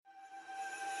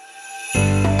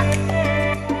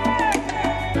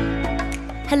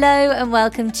Hello and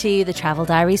welcome to the Travel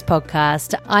Diaries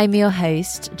podcast. I'm your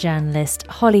host, journalist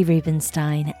Holly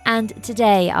Rubenstein, and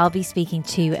today I'll be speaking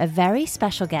to a very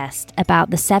special guest about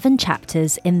the 7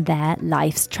 chapters in their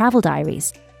life's travel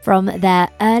diaries. From their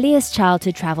earliest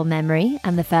childhood travel memory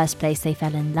and the first place they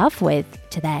fell in love with,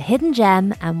 to their hidden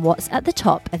gem and what's at the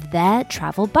top of their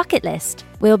travel bucket list.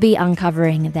 We'll be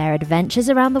uncovering their adventures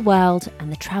around the world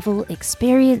and the travel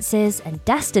experiences and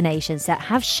destinations that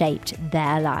have shaped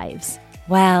their lives.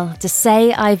 Well, to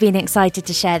say I've been excited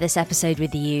to share this episode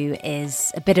with you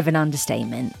is a bit of an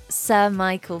understatement. Sir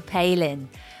Michael Palin.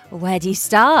 Where do you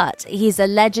start? He's a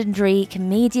legendary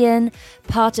comedian,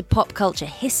 part of pop culture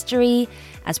history,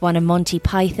 as one of Monty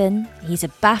Python. He's a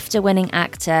BAFTA-winning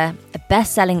actor, a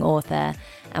best-selling author,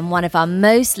 and one of our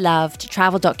most loved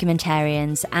travel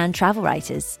documentarians and travel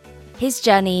writers. His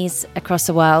journeys across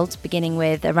the world, beginning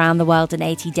with Around the World in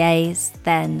 80 Days,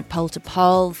 then Pole to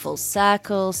Pole, Full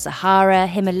Circle, Sahara,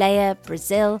 Himalaya,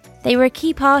 Brazil, they were a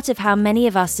key part of how many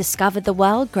of us discovered the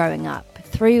world growing up,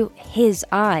 through his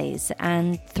eyes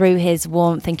and through his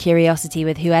warmth and curiosity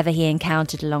with whoever he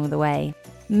encountered along the way.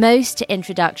 Most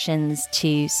introductions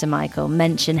to Sir Michael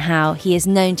mention how he is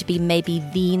known to be maybe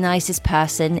the nicest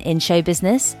person in show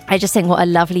business. I just think what a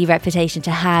lovely reputation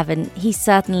to have, and he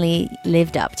certainly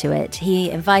lived up to it. He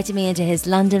invited me into his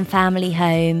London family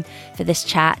home for this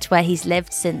chat where he's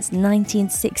lived since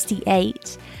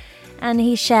 1968. And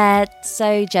he shared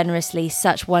so generously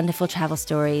such wonderful travel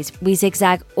stories. We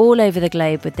zigzag all over the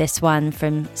globe with this one,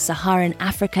 from Saharan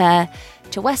Africa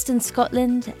to Western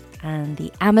Scotland and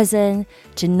the Amazon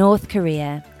to North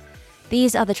Korea.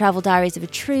 These are the travel diaries of a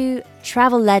true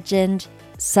travel legend,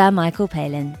 Sir Michael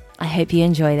Palin. I hope you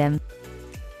enjoy them.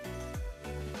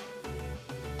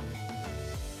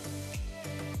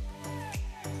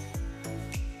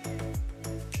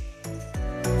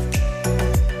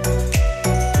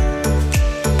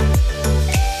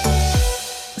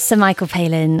 Sir Michael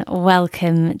Palin,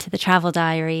 welcome to the Travel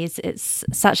Diaries. It's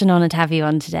such an honour to have you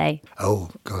on today. Oh,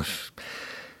 gosh.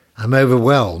 I'm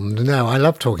overwhelmed. No, I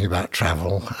love talking about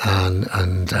travel, and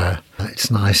it's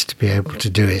nice to be able to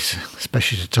do it,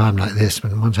 especially at a time like this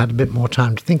when one's had a bit more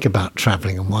time to think about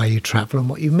travelling and why you travel and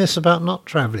what you miss about not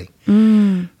travelling.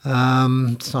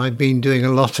 So I've been doing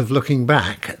a lot of looking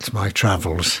back at my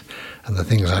travels and the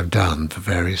things I've done for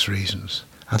various reasons.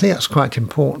 I think that's quite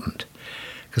important,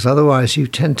 because otherwise you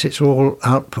tend to, it's all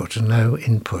output and no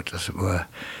input, as it were.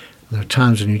 There are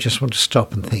times when you just want to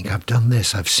stop and think, I've done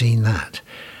this, I've seen that.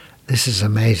 This is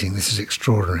amazing, this is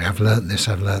extraordinary, I've learnt this,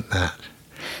 I've learnt that.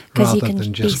 Because you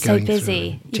can be so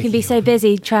busy. You can be so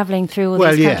busy travelling through all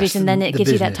these countries, and then it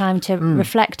gives you that time to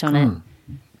reflect on it.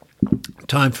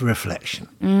 Time for reflection,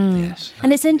 yes.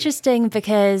 And it's interesting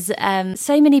because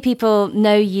so many people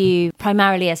know you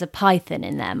primarily as a Python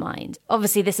in their mind.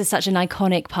 Obviously, this is such an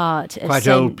iconic part of quite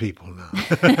old people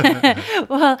now.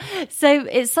 Well, so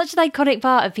it's such an iconic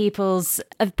part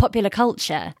of popular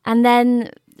culture. And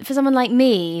then for someone like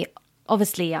me,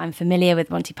 obviously I'm familiar with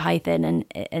Monty Python and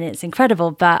it's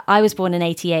incredible, but I was born in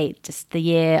 88, just the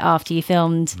year after you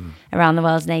filmed Around the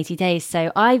World in 80 Days. So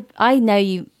I know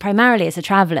you primarily as a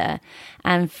traveller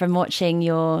and from watching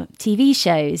your TV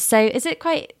shows. So is it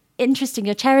quite interesting?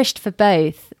 You're cherished for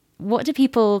both. What do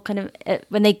people kind of,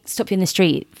 when they stop you in the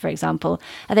street, for example,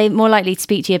 are they more likely to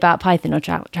speak to you about Python or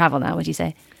travel now, would you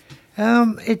say?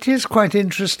 It is quite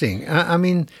interesting. I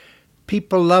mean,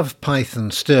 people love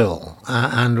Python still,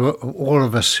 and all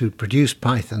of us who produced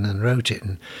Python and wrote it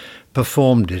and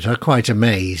performed it are quite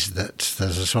amazed that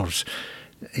there's a sort of,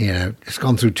 it's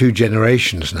gone through 2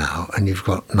 generations now, and you've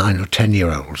got 9 or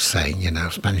 10-year-olds saying,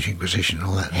 Spanish Inquisition,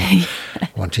 all that,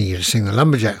 wanting you to sing the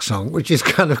Lumberjack song, which is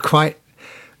kind of quite,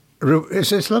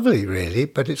 it's lovely really,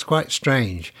 but it's quite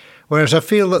strange. Whereas I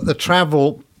feel that the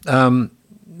travel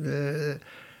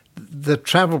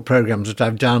programs that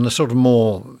I've done are sort of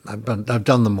more, I've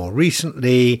done them more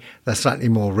recently. They're slightly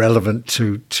more relevant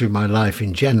to my life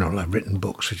in general. I've written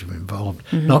books which have involved,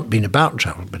 not been about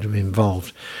travel, but have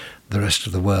involved the rest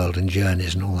of the world and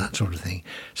journeys and all that sort of thing.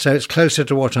 So it's closer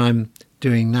to what I'm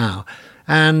doing now.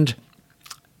 And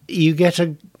you get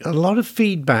a lot of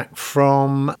feedback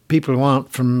from people who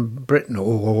aren't from Britain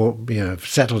or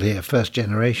settled here, first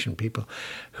generation people,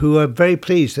 who are very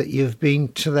pleased that you've been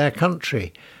to their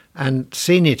country and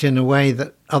seen it in a way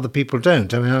that other people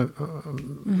don't. I mean,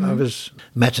 I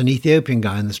met an Ethiopian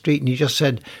guy in the street, and he just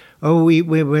said, "Oh, we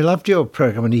loved your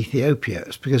program in Ethiopia.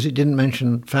 It's because it didn't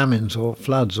mention famines or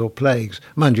floods or plagues."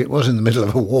 Mind you, it was in the middle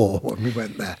of a war when we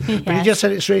went there. Yeah. But he just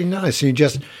said it's really nice. And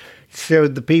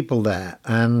showed the people there.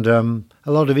 And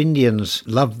a lot of Indians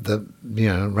loved the,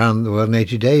 Around the World in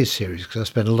 80 Days series, because I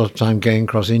spent a lot of time going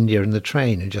across India in the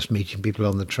train and just meeting people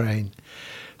on the train.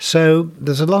 So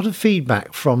there's a lot of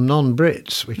feedback from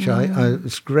non-Brits, which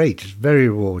it's great. It's very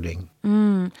rewarding.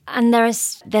 And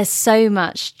there's so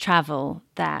much travel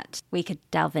that we could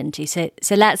delve into. So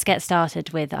let's get started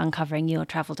with uncovering your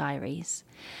travel diaries.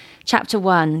 Chapter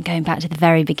 1, going back to the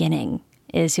very beginning,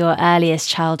 is your earliest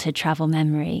childhood travel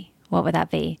memory. What would that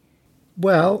be?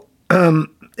 Well,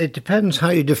 it depends how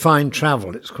you define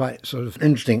travel. It's quite sort of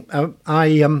interesting.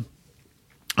 I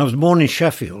was born in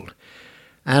Sheffield,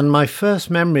 and my first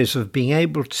memories of being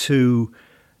able to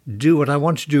do what I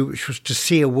wanted to do, which was to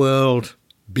see a world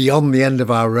beyond the end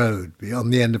of our road,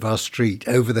 beyond the end of our street,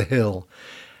 over the hill.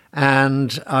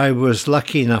 And I was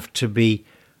lucky enough to be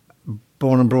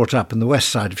born and brought up in the west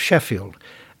side of Sheffield.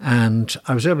 And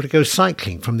I was able to go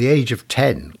cycling from the age of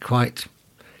 10, quite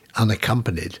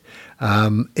unaccompanied,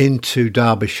 into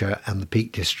Derbyshire and the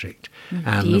Peak District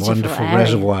and the wonderful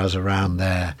reservoirs around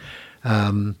there.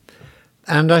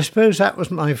 And I suppose that was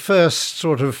my first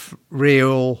sort of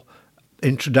real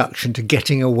introduction to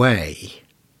getting away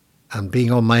and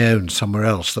being on my own somewhere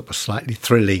else that was slightly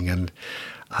thrilling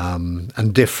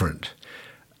and different.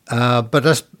 But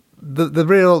as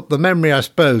the memory, I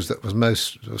suppose, that was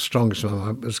most strongest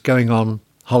was going on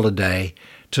holiday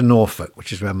to Norfolk,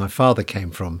 which is where my father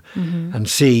came from, and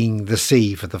seeing the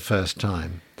sea for the first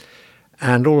time.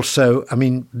 And also, I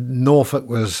mean, Norfolk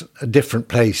was a different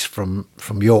place from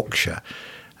Yorkshire.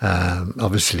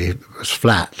 Obviously, it was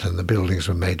flat and the buildings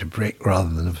were made of brick rather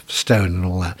than of stone and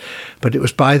all that. But it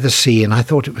was by the sea, and I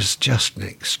thought it was just an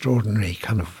extraordinary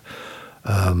kind of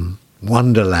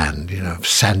wonderland, of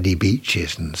sandy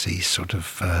beaches and these sort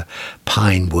of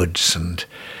pine woods. And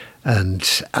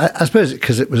I suppose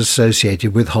because it was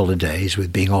associated with holidays,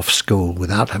 with being off school,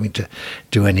 without having to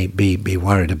be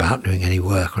worried about doing any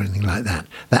work or anything like that.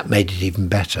 That made it even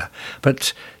better.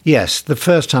 But yes, the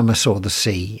first time I saw the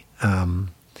sea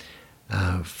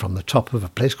from the top of a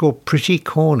place called Pretty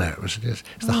Corner, it's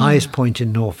the highest point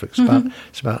in Norfolk.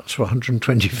 It's about sort of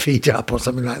 120 feet up or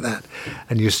something like that.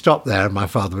 And you stop there, and my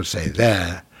father would say,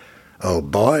 "There. Oh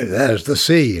boy, there's the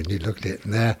sea." And you looked at it,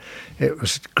 and there it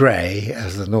was grey,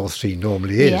 as the North Sea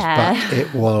normally is, but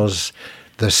it was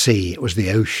the sea, it was the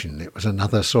ocean, it was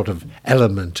another sort of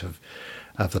element of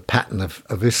the pattern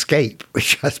of escape,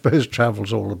 which I suppose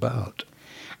travel's all about.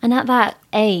 And at that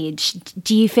age,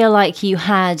 do you feel like you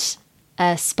had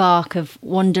a spark of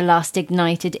wanderlust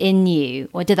ignited in you,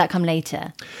 or did that come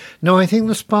later? No, I think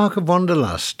the spark of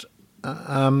wanderlust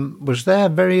was there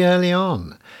very early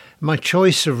on. My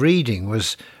choice of reading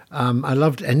was, I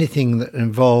loved anything that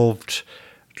involved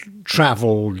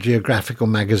travel, Geographical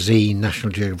magazine,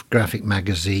 National Geographic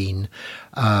magazine,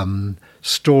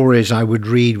 stories I would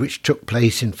read which took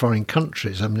place in foreign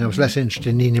countries. I mean, I was less interested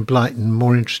in Enid Blyton,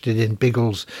 more interested in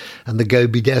Biggles and the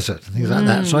Gobi Desert and things like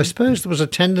that. So I suppose there was a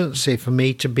tendency for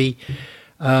me to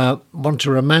want to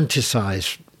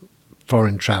romanticise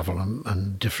foreign travel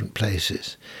and different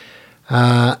places.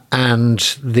 And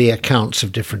the accounts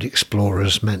of different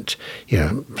explorers meant,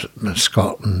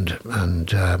 Scotland and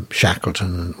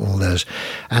Shackleton and all those.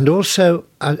 And also,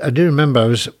 I do remember I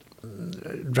was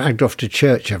dragged off to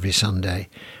church every Sunday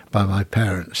by my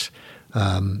parents.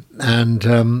 The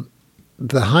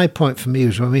high point for me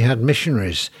was when we had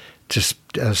missionaries to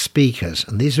speakers.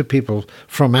 And these are people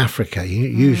from Africa,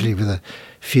 usually with a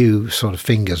few sort of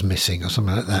fingers missing or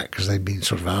something like that, because they'd been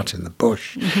sort of out in the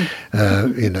bush,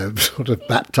 sort of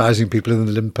baptising people in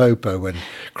the Limpopo when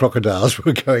crocodiles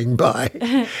were going by.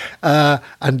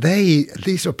 And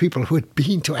these are people who had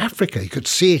been to Africa. You could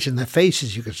see it in their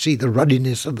faces. You could see the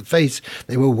ruddiness of the face.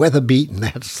 They were weather-beaten. They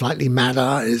had slightly mad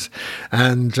eyes.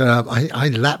 And I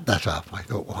lapped that up. I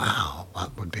thought, wow,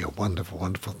 that would be a wonderful,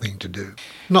 wonderful thing to do.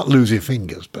 Not lose your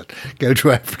fingers, but go to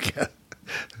Africa.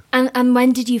 And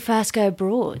when did you first go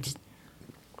abroad?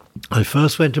 I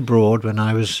first went abroad when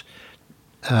I was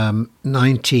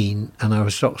 19, and I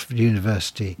was at Oxford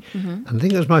University. And I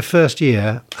think it was my first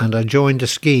year, and I joined a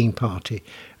skiing party,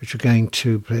 which were going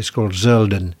to a place called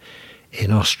Zölden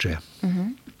in Austria.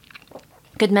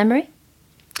 Good memory?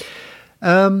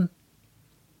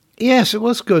 Yes, it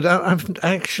was good. I've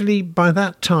actually, by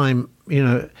that time,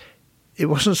 it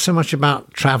wasn't so much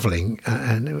about travelling,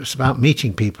 and it was about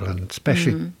meeting people, and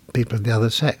especially people of the other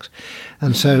sex.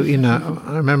 And so,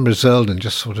 I remember Zölden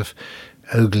just sort of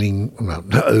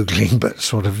not ogling, but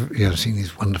sort of, seeing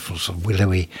these wonderful sort of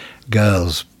willowy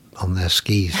girls on their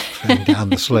skis going down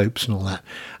the slopes and all that.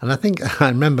 And I think I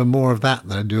remember more of that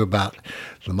than I do about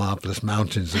the marvellous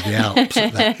mountains of the Alps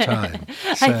at that time.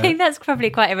 So, I think that's probably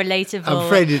quite a relatable I'm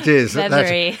afraid it is.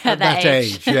 memory At that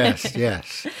age.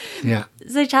 Yes. Yeah.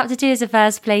 So chapter 2 is the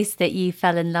first place that you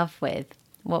fell in love with.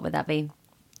 What would that be?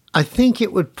 I think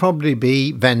it would probably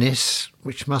be Venice,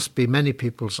 which must be many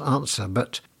people's answer.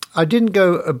 But I didn't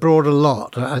go abroad a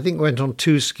lot. I think I went on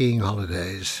 2 skiing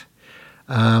holidays.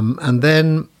 And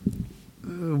then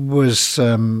was,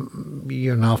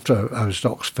 after I was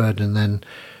at Oxford and then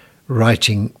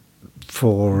writing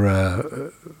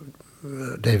for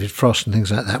David Frost and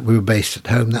things like that, we were based at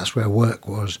home. That's where work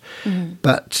was. Mm-hmm.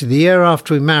 But the year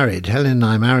after we married, Helen and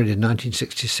I married in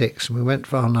 1966, and we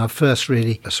went on our first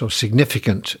really sort of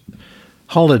significant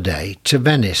holiday to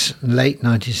Venice in late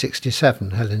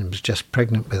 1967. Helen was just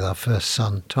pregnant with our first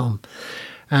son, Tom.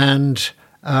 And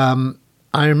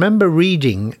I remember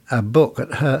reading a book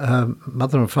at her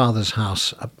mother and father's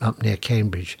house up near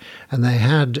Cambridge, and they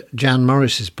had Jan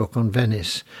Morris's book on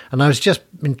Venice, and I was just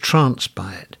entranced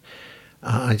by it.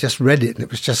 I just read it, and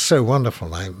it was just so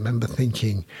wonderful. I remember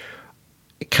thinking,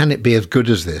 can it be as good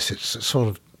as this? It's sort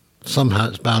of, somehow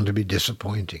it's bound to be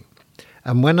disappointing.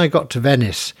 And when I got to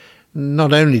Venice,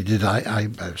 not only did I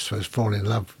suppose, fall in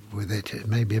love with it, it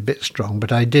may be a bit strong,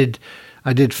 but I did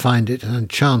find it an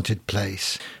enchanted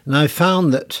place. And I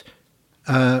found that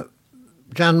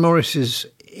Jan Morris's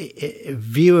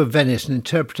view of Venice and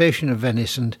interpretation of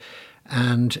Venice and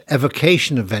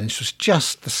evocation of Venice was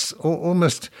just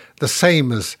almost the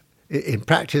same as in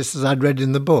practice as I'd read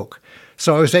in the book.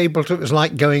 So I was able to, it was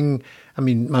like going, I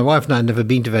mean, my wife and I had never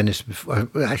been to Venice before.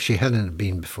 Actually, Helen had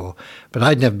been before, but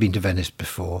I'd never been to Venice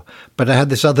before. But I had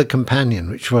this other companion,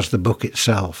 which was the book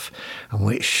itself, and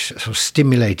which sort of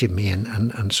stimulated me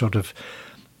and sort of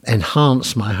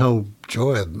enhanced my whole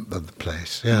joy of the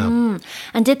place. Yeah.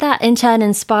 And did that in turn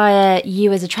inspire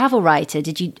you as a travel writer?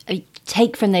 Did you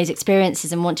take from those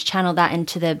experiences and want to channel that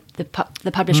into the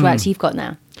published works you've got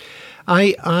now?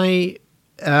 I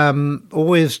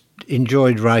always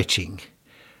enjoyed writing.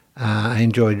 I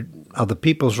enjoyed other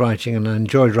people's writing, and I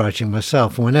enjoyed writing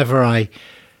myself. And whenever I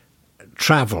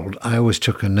travelled, I always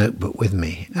took a notebook with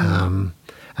me and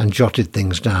jotted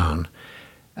things down.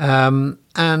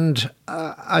 And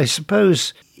I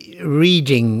suppose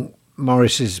reading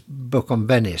Morris's book on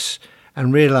Venice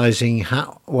and realising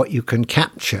what you can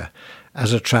capture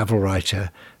as a travel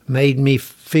writer made me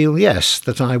feel, yes,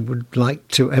 that I would like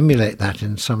to emulate that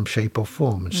in some shape or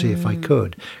form and see if I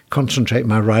could concentrate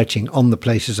my writing on the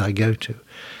places I go to.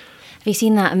 Have you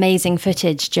seen that amazing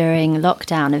footage during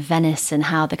lockdown of Venice and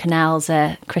how the canals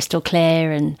are crystal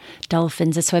clear and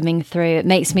dolphins are swimming through? It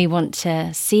makes me want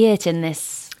to see it in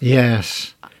this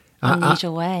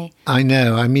unusual way. I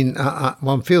know. I mean,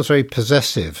 one feels very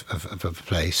possessive of a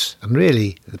place, and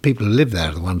really the people who live there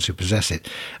are the ones who possess it.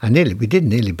 And we did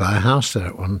nearly buy a house there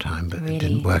at one time, but It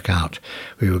didn't work out.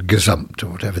 We were gazumped, or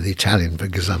whatever the Italian for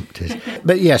gazumped is.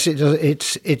 But yes,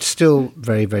 it's still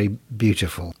very, very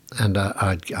beautiful, and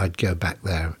I'd go back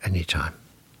there any time.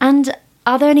 And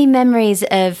are there any memories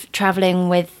of travelling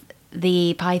with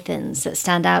the pythons that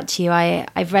stand out to you?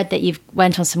 I've read that you've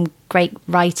went on some great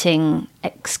writing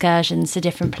excursions to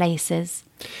different places.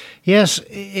 Yes,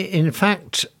 in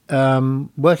fact,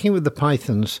 working with the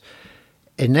pythons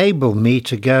enabled me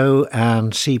to go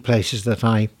and see places that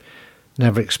I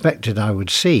never expected I would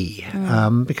see.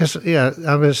 Because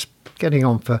I was getting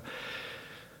on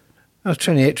I was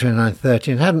 28, 29,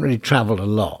 30 and hadn't really travelled a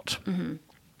lot. Mm-hmm.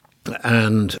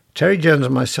 And Terry Jones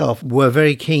and myself were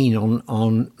very keen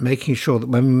on making sure that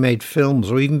when we made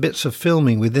films or even bits of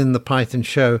filming within the Python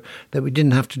show, that we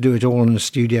didn't have to do it all in a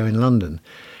studio in London.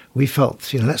 We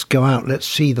felt, let's go out, let's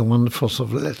see the wonderful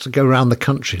let's go around the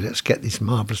country, let's get these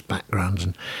marvellous backgrounds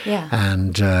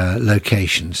and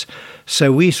locations.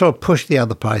 So we sort of pushed the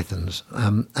other Pythons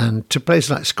and to places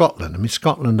like Scotland. I mean,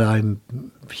 Scotland I'm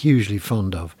hugely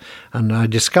fond of, and I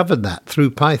discovered that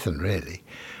through Python, really.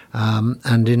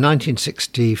 And in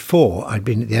 1964, I'd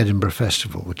been at the Edinburgh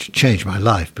Festival, which changed my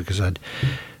life because I'd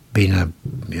been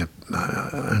in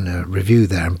a review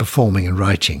there and performing and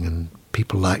writing, and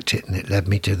people liked it, and it led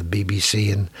me to the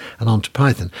BBC and on to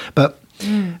Python. But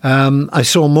I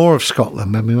saw more of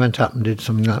Scotland when we went up and did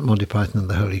something like Monty Python and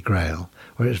the Holy Grail,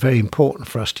 where it was very important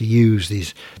for us to use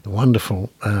the wonderful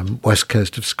west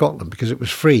coast of Scotland because it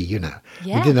was free, Yeah.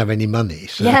 We didn't have any money.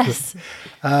 So. Yes.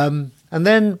 And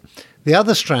then the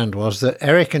other strand was that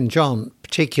Eric and John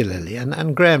particularly,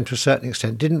 and Graham to a certain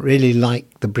extent, didn't really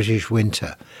like the British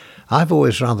winter. I've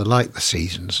always rather liked the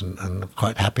seasons and I'm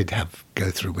quite happy to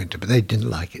go through winter, but they didn't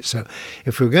like it. So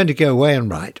if we were going to go away and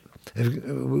write,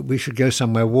 we should go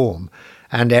somewhere warm.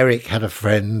 And Eric had a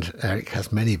friend, Eric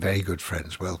has many very good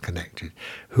friends, well connected,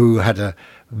 who had a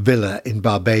villa in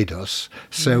Barbados.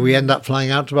 So we end up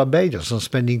flying out to Barbados and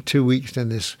spending 2 weeks in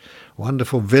this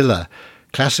wonderful villa,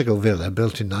 classical villa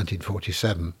built in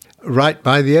 1947, right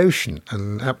by the ocean,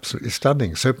 and absolutely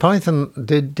stunning. So Python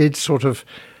did sort of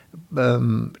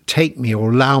take me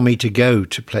or allow me to go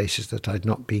to places that I'd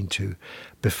not been to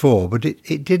before, but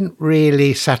it didn't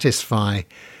really satisfy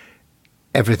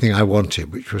everything I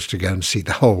wanted, which was to go and see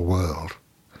the whole world.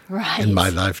 Right. In my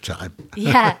lifetime.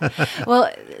 Yeah. Well,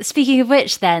 speaking of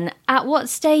which then, at what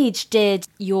stage did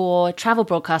your travel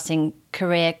broadcasting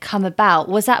career come about?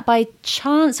 Was that by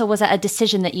chance or was that a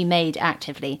decision that you made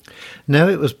actively? No,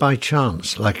 it was by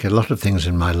chance, like a lot of things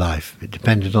in my life. It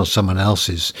depended on someone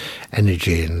else's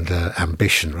energy and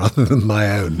ambition rather than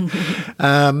my own.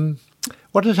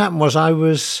 What had happened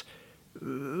was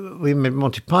we made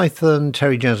Monty Python,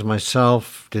 Terry Jones and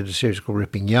myself did a series called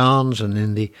Ripping Yarns, and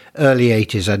in the early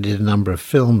 80s I did a number of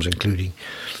films, including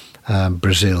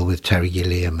Brazil with Terry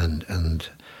Gilliam and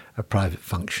A Private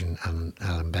Function, and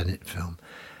Alan Bennett film.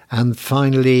 And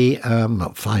finally,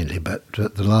 not finally, but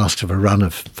the last of a run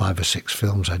of 5 or 6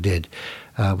 films I did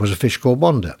was A Fish Called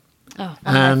Wanda. Oh,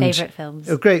 one of my favourite films.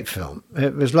 A great film.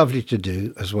 It was lovely to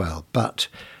do as well, but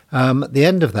at the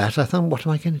end of that, I thought, what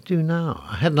am I going to do now?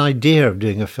 I had an idea of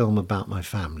doing a film about my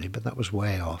family, but that was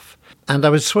way off. And I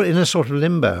was in a sort of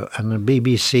limbo, and a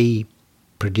BBC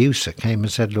producer came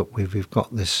and said, look, we've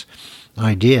got this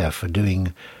idea for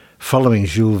following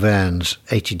Jules Verne's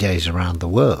 80 Days Around the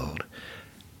World,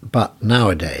 but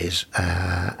nowadays,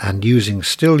 and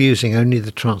still using only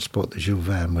the transport that Jules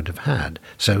Verne would have had,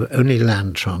 so only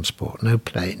land transport, no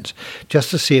planes, just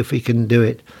to see if we can do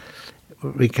it.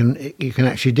 You can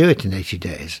actually do it in 80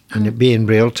 days, and it'd be in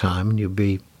real time, and you'd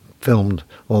be filmed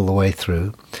all the way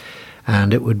through,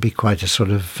 and it would be quite a sort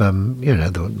of, a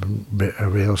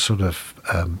real sort of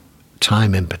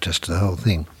time impetus to the whole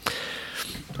thing.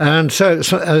 And so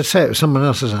as I say, it was someone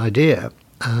else's idea,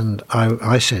 and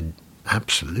I said,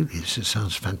 absolutely, this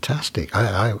sounds fantastic.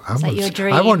 I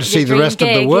want to see the rest of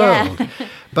the world. Yeah.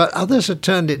 But others had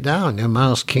turned it down.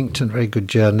 Miles Kington, very good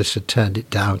journalist, had turned it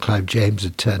down. Clive James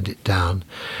had turned it down.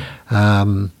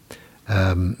 Noel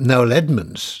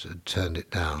Edmonds had turned it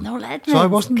down. Noel Edmonds. So I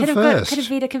wasn't the first. Could have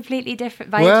been a completely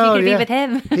different biography with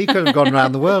him. He could have gone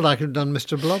around the world. I could have done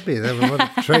Mr. Blobby. What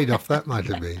a trade-off that might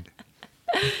have been.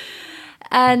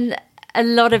 And a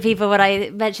lot of people, when I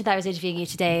mentioned that I was interviewing you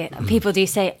today, people do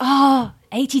say,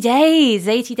 80 days,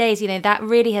 that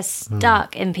really has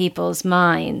stuck in people's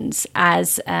minds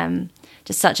as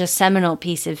just such a seminal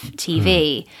piece of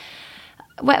TV.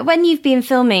 When you've been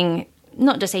filming,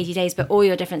 not just 80 days, but all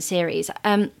your different series,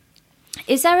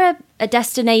 is there a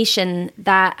destination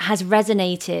that has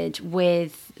resonated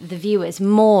with the viewers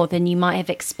more than you might have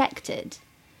expected?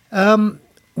 One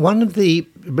of the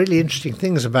really interesting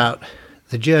things about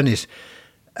the journeys,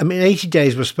 80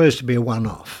 days was supposed to be a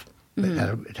one-off.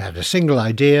 It had a single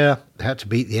idea. It had to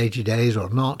beat the 80 days or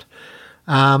not.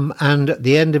 And at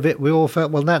the end of it, we all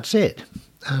felt, well, that's it.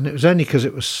 And it was only because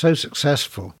it was so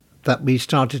successful that we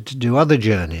started to do other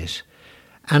journeys.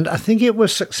 And I think it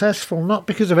was successful not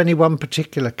because of any one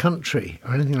particular country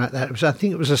or anything like that. I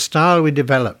think it was a style we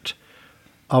developed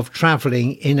of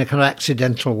travelling in a kind of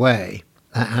accidental way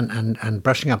and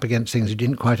brushing up against things you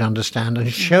didn't quite understand and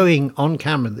showing on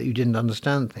camera that you didn't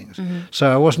understand things.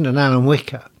 So I wasn't an Alan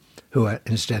Wicker, who I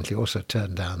incidentally also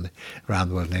turned down Around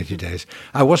the World in 80 Days.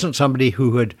 I wasn't somebody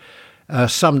who had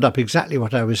summed up exactly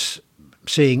what I was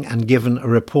seeing and given a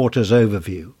reporter's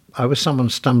overview. I was someone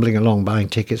stumbling along buying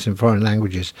tickets in foreign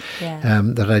languages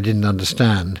that I didn't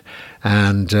understand,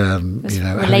 and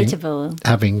relatable.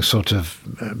 Having sort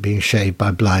of being shaved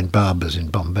by blind barbers in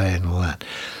Bombay and all that.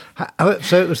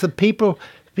 So it was the people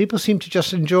seemed to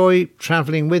just enjoy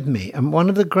travelling with me, and one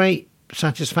of the great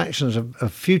satisfactions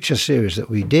of future series that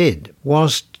we did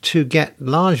was to get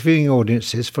large viewing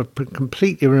audiences for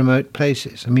completely remote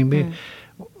places.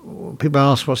 People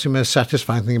ask what's the most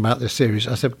satisfying thing about this series.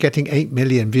 I said getting 8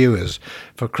 million viewers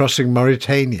for crossing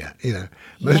Mauritania.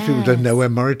 Most people don't know where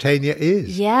Mauritania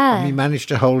is. Yeah, and we managed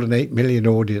to hold an 8 million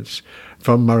audience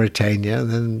from Mauritania,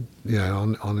 and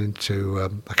then on into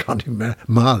I can't even remember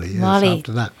Mali.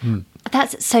 After that.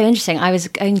 That's so interesting. I was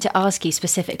going to ask you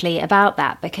specifically about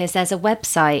that because there's a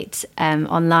website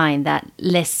online that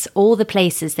lists all the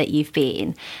places that you've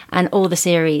been and all the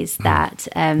series that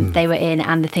they were in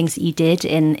and the things that you did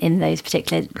in those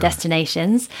particular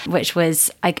destinations, which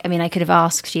was, I could have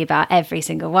asked you about every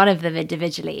single one of them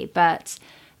individually, but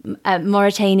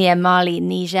Mauritania, Mali,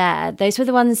 Niger, those were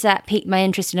the ones that piqued my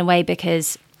interest in a way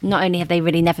because not only have they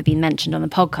really never been mentioned on the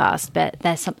podcast, but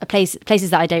there's some places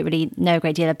that I don't really know a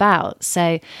great deal about.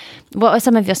 So what are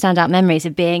some of your standout memories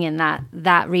of being in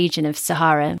that region of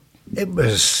Sahara? It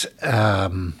was,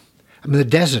 the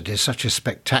desert is such a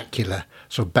spectacular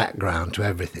sort of background to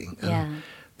everything. Yeah.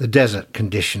 The desert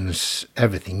conditions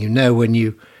everything.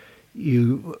 When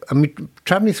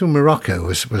traveling through Morocco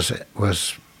was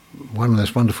one of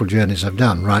those wonderful journeys I've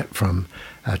done, right from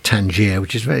Tangier,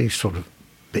 which is very sort of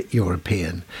bit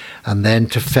European, and then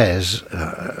to Fez,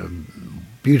 a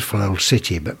beautiful old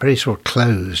city, but very sort of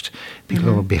closed.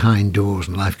 People are behind doors,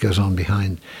 and life goes on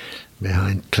behind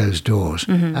closed doors.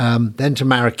 Then to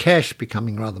Marrakesh,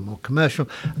 becoming rather more commercial,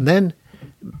 and then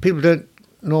people don't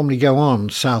normally go on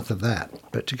south of that,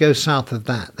 but to go south of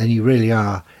that, then you really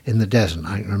are in the desert.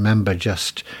 I remember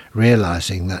just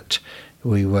realising that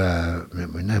we were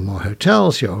no more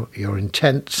hotels. You're in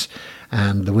tents,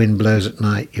 and the wind blows at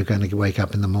night. You're going to wake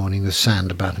up in the morning with sand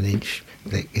about an inch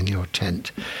thick in your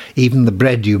tent. Even the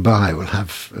bread you buy will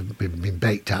have been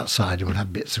baked outside and will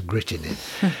have bits of grit in it.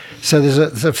 So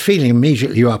there's a feeling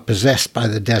immediately you are possessed by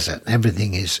the desert.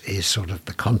 Everything is sort of,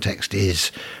 the context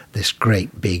is this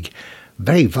great big,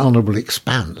 very vulnerable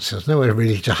expanse. There's nowhere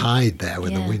really to hide there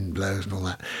when the wind blows and all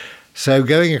that. So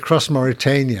going across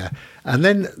Mauritania, and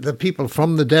then the people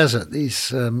from the desert,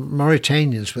 these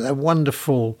Mauritanians with their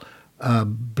wonderful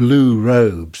blue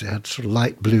robes. They had sort of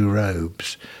light blue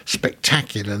robes,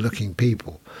 spectacular looking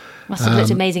people. Must have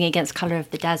looked amazing against colour of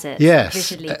the desert. Yes.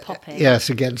 Visually popping. Yes,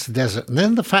 against the desert. And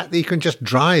then the fact that you can just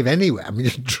drive anywhere. I mean,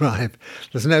 you drive.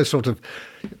 There's no sort of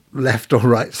left or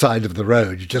right side of the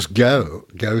road. You just go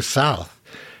south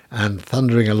and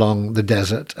thundering along the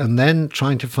desert, and then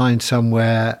trying to find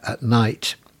somewhere at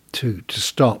night to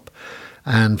stop,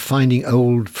 and finding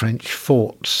old French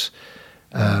forts,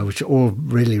 which are all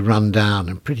really run down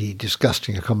and pretty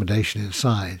disgusting accommodation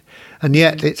inside. And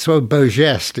yet it's so beau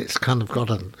geste. It's kind of got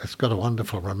a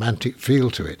wonderful romantic feel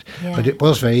to it. Yeah. But it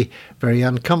was very, very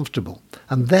uncomfortable.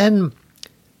 And then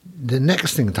the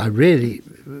next thing that I really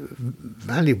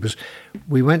valued was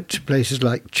we went to places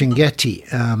like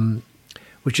Chinguetti,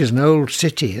 which is an old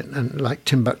city, and like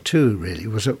Timbuktu really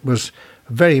was a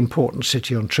very important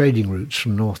city on trading routes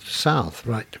from north to south,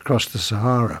 right across the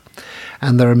Sahara.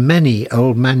 And there are many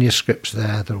old manuscripts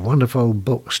there. There are wonderful old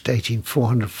books dating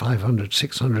 400, 500,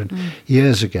 600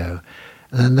 years ago.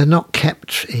 And they're not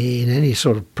kept in any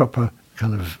sort of proper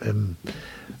kind of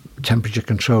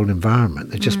temperature-controlled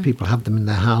environment. They're just people have them in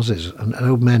their houses. And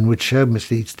old men would show us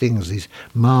these things, these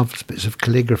marvellous bits of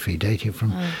calligraphy dating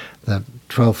from the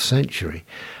 12th century.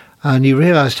 And you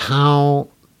realised how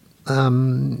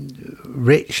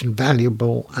rich and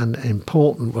valuable and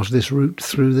important was this route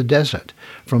through the desert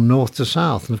from north to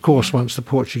south. And of course, once the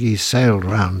Portuguese sailed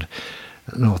around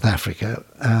North Africa,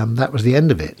 that was the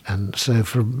end of it. And so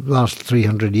for the last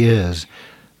 300 years,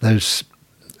 those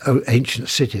ancient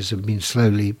cities have been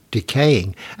slowly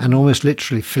decaying and almost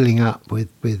literally filling up with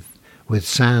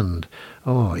sand.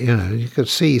 Oh, you could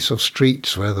see sort of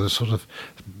streets where there were sort of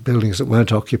buildings that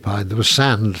weren't occupied. There was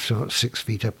sand sort of 6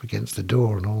 feet up against the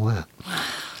door and all that. Wow,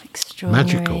 extraordinary.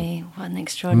 Magical. What an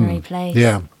extraordinary place.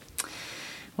 Yeah.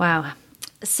 Wow.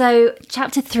 So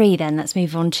chapter 3 then, let's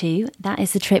move on to. That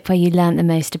is the trip where you learnt the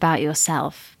most about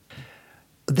yourself.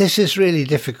 This is really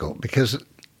difficult because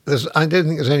I don't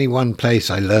think there's any one place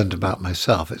I learned about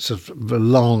myself. It's a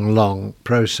long, long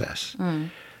process.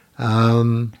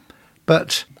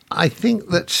 But I think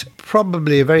that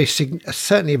probably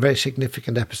certainly a very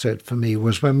significant episode for me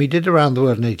was when we did Around the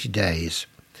World in 80 Days,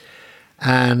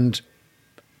 and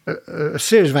a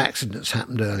series of accidents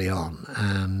happened early on,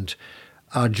 and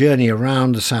our journey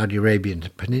around the Saudi Arabian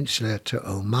Peninsula to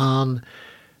Oman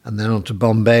and then on to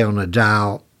Bombay on a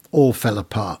dhow all fell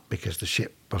apart because the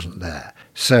ship wasn't there.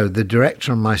 So the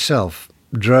director and myself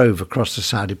drove across the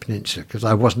Saudi Peninsula because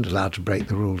I wasn't allowed to break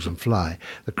the rules and fly.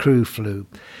 The crew flew.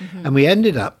 And we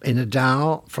ended up in a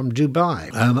dhow from Dubai.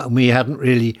 And we hadn't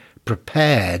really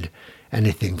prepared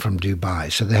anything from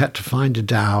Dubai. So they had to find a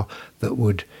dhow that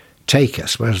would take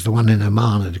us, whereas the one in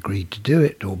Oman had agreed to do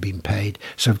it or been paid.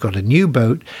 So we've got a new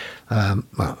boat,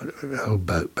 old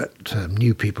boat, but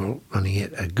new people running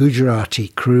it, a Gujarati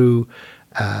crew,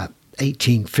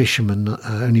 18 fishermen,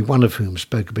 only one of whom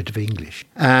spoke a bit of English.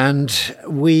 And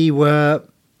we were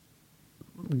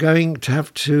going to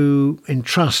have to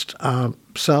entrust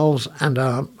ourselves and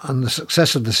the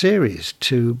success of the series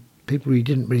to people we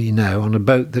didn't really know on a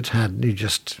boat that who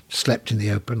just slept in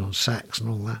the open on sacks and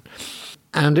all that.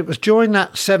 And it was during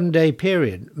that 7-day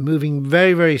period, moving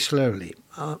very, very slowly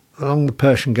along the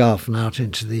Persian Gulf and out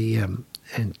into the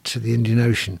Indian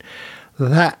Ocean,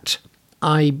 that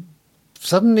I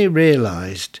suddenly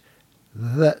realised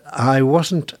that I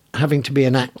wasn't having to be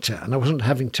an actor, and I wasn't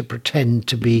having to pretend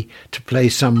to play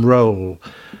some role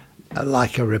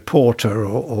like a reporter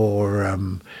or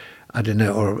I don't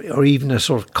know, or even a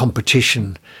sort of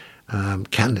competition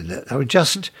candidate.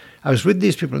 I was with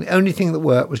these people, and the only thing that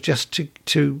worked was just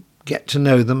to get to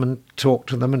know them and talk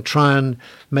to them and try and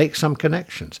make some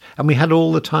connections. And we had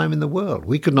all the time in the world.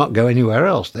 We could not go anywhere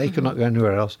else. They could not go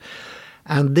anywhere else.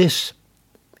 And this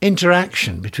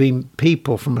interaction between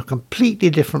people from a completely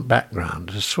different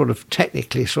background, a sort of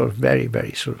technically sort of very,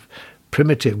 very sort of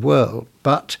primitive world,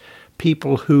 but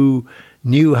people who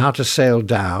knew how to sail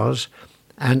dhows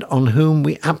and on whom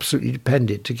we absolutely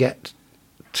depended to get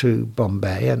to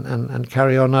Bombay and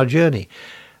carry on our journey.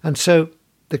 And so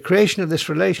the creation of this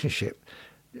relationship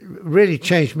really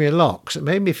changed me a lot, because it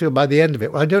made me feel by the end of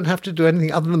it, well, I don't have to do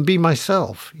anything other than be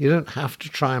myself. You don't have to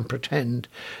try and pretend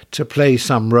to play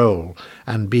some role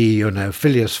and be,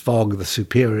 Phileas Fogg, the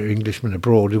superior Englishman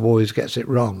abroad who always gets it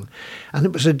wrong. And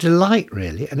it was a delight,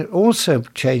 really. And it also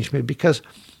changed me because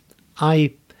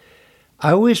I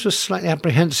always was slightly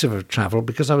apprehensive of travel,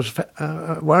 because I was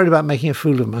worried about making a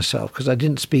fool of myself, because I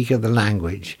didn't speak the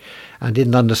language and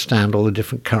didn't understand all the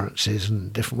different currencies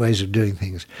and different ways of doing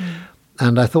things.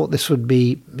 And I thought this would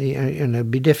be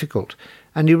difficult.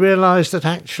 And you realise that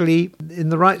actually, in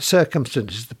the right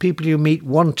circumstances, the people you meet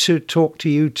want to talk to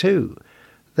you too.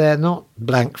 They're not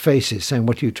blank faces saying,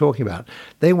 what are you talking about?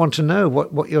 They want to know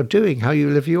what you're doing, how you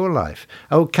live your life.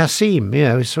 Oh,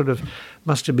 Kasim, sort of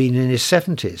must have been in his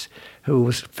 70s, who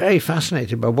was very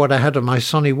fascinated by what I had on my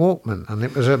Sony Walkman, and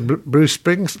it was a Bruce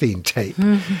Springsteen tape.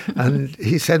 And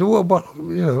he said,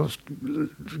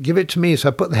 give it to me. So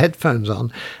I put the headphones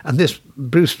on, and this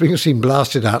Bruce Springsteen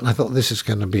blasted out, and I thought, this is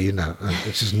going to be,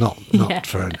 this is not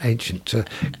for an ancient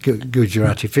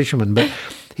Gujarati fisherman. But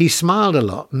he smiled a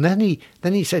lot, and then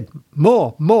he said,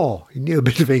 more. He knew a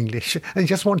bit of English, and he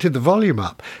just wanted the volume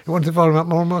up. He wanted the volume up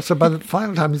more and more. So by the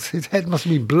final time, his head must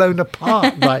have been blown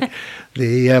apart by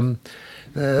the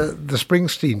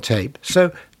Springsteen tape.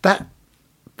 So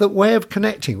the way of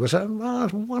connecting was a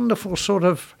wonderful sort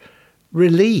of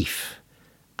relief.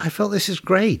 I felt, this is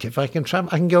great. If I can travel,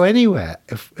 I can go anywhere.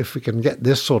 If we can get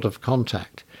this sort of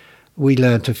contact. We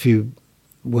learnt a few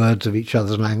words of each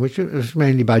other's language. It was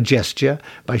mainly by gesture,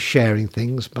 by sharing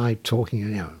things, by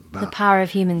talking. The power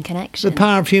of human connection. The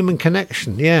power of human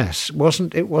connection. Yes, it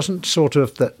wasn't sort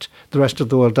of that the rest of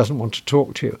the world doesn't want to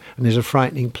talk to you and is a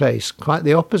frightening place. Quite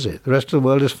the opposite. The rest of the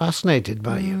world is fascinated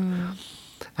by you,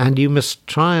 and you must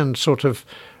try and sort of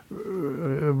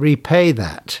repay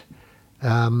that.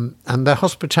 And their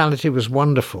hospitality was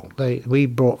wonderful. We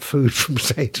brought food from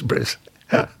Sainsbury's.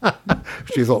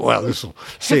 She thought, well, this will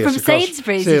see us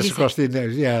across the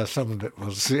nose. Yeah, some of it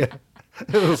was. Yeah.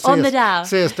 On the Dow.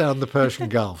 See us down the Persian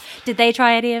Gulf. Did they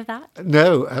try any of that?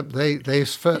 No, they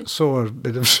first saw a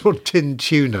bit of sort of tinned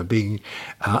tuna being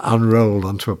unrolled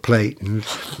onto a plate, and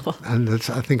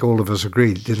I think all of us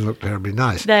agreed it didn't look terribly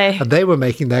nice. No. And they were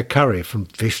making their curry from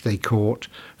fish they caught,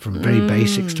 from very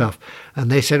basic stuff,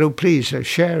 and they said, oh, please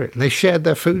share it. And they shared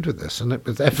their food with us, and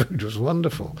their food was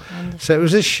wonderful. So it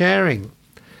was this sharing.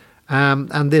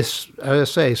 And this, as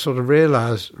I say, sort of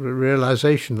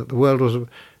realization that the world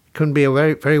couldn't be a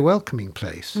very, very welcoming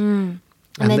place. And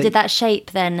then did that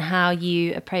shape then how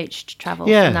you approached travel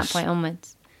from that point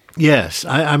onwards? Yes.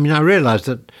 I mean, I realised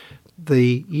that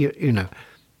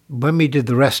when we did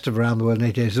the rest of Around the World in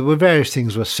 8 days, there were various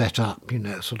things were set up,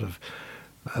 sort of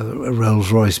a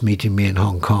Rolls Royce meeting me in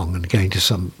Hong Kong and going to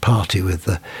some party with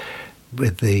the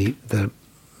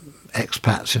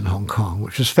expats in Hong Kong,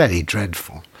 which was fairly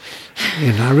dreadful.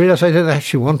 I realised I don't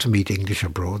actually want to meet English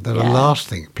abroad. They're the last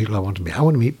thing people I want to meet. I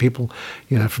want to meet people,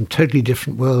 from totally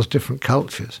different worlds, different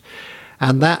cultures.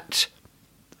 And that,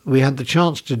 we had the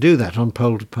chance to do that on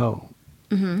Pole to Pole.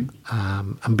 And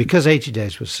because 80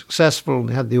 Days was successful and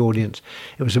we had the audience,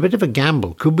 it was a bit of a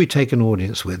gamble. Could we take an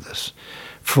audience with us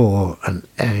for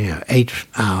 8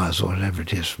 hours or whatever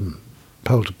it is from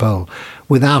pole to pole,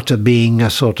 without it being a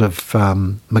sort of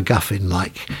MacGuffin,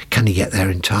 like, can he get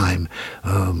there in time?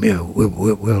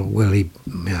 Will he?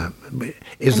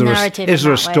 Is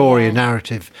there a story, a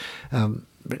narrative written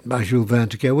by Jules Verne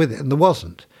to go with it? And there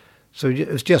wasn't. So it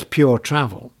was just pure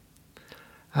travel,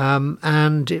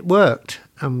 and it worked.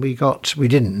 And we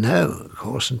didn't know, of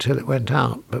course, until it went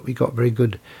out, but we got very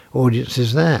good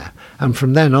audiences there. And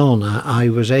from then on, I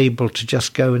was able to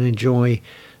just go and enjoy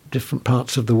different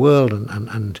parts of the world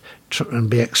and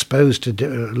be exposed to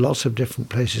lots of different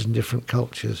places and different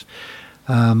cultures.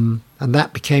 And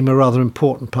that became a rather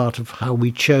important part of how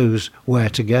we chose where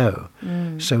to go.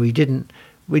 So we didn't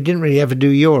really ever do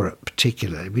Europe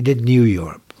particularly. We did New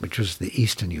Europe, which was the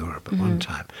Eastern Europe at one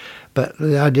time. But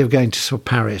the idea of going to sort of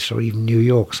Paris or even New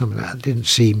York, something like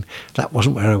that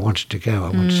wasn't where I wanted to go. I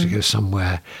wanted to go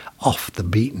somewhere off the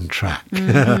beaten track.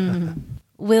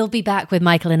 We'll be back with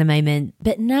Michael in a moment,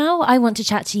 but now I want to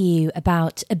chat to you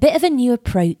about a bit of a new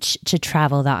approach to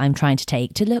travel that I'm trying to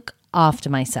take to look after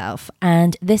myself.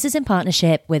 And this is in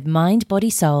partnership with Mind, Body,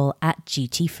 Soul at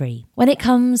Duty Free. When it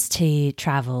comes to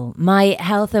travel, my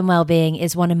health and well-being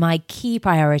is one of my key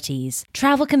priorities.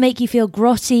 Travel can make you feel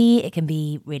grotty, it can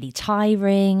be really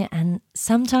tiring, and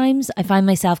sometimes I find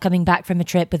myself coming back from a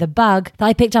trip with a bug that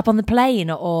I picked up on the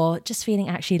plane, or just feeling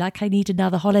actually like I need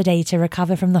another holiday to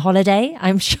recover from the holiday.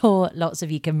 I'm sure lots of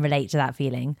you can relate to that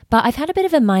feeling. But I've had a bit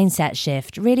of a mindset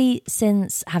shift really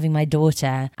since having my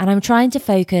daughter, and I'm trying to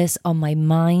focus on my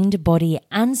mind, body,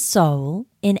 and soul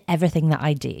in everything that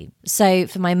I do. So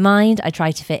for my mind, I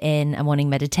try to fit in a morning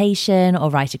meditation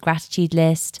or write a gratitude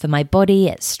list. For my body,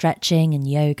 it's stretching and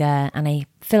yoga, and I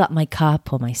fill up my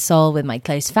cup or my soul with my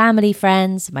close family,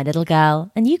 friends, my little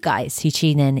girl, and you guys who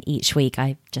tune in each week.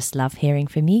 I just love hearing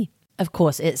from you. Of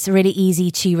course, it's really easy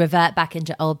to revert back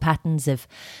into old patterns of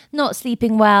not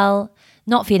sleeping well,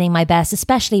 not feeling my best,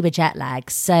 especially with jet lag.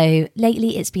 So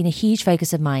lately it's been a huge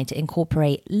focus of mine to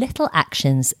incorporate little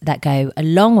actions that go a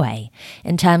long way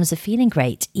in terms of feeling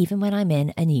great, even when I'm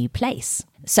in a new place.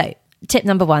 So tip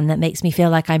number 1 that makes me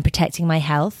feel like I'm protecting my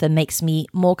health and makes me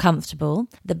more comfortable: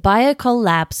 the Biocol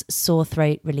Labs Sore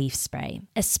Throat Relief Spray.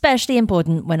 Especially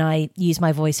important when I use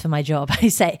my voice for my job. I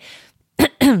say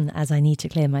as I need to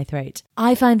clear my throat.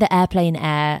 I find that airplane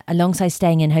air, alongside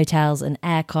staying in hotels and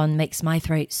aircon, makes my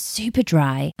throat super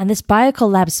dry. And this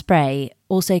Biocol Lab spray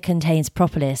also contains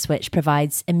propolis, which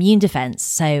provides immune defense.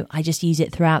 So I just use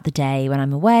it throughout the day when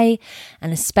I'm away,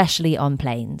 and especially on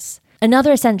planes.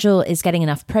 Another essential is getting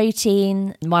enough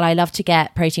protein. While I love to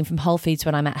get protein from Whole Foods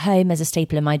when I'm at home as a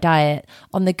staple in my diet,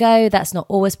 on the go, that's not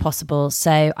always possible.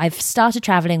 So I've started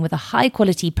traveling with a high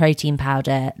quality protein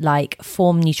powder like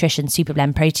Form Nutrition Super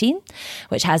Blend Protein,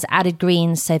 which has added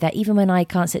greens so that even when I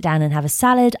can't sit down and have a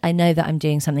salad, I know that I'm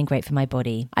doing something great for my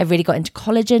body. I've really got into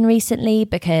collagen recently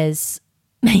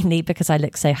mainly because I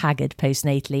look so haggard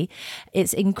postnatally.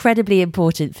 It's incredibly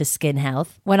important for skin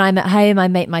health. When I'm at home, I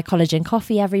make my collagen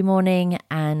coffee every morning,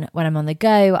 and when I'm on the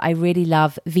go, I really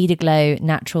love Vida Glow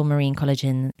Natural Marine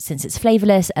Collagen since it's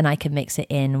flavorless and I can mix it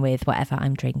in with whatever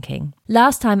I'm drinking.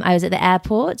 Last time I was at the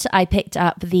airport, I picked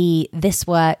up the This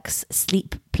Works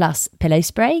Sleep Plus pillow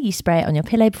spray. You spray it on your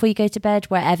pillow before you go to bed,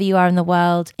 wherever you are in the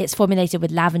world. It's formulated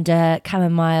with lavender,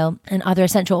 chamomile, and other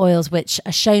essential oils, which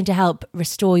are shown to help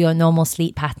restore your normal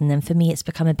sleep pattern. And for me, it's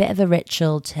become a bit of a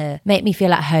ritual to make me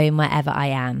feel at home wherever I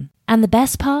am. And the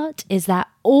best part is that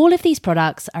all of these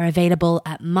products are available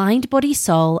at Mind, Body,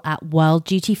 Soul at World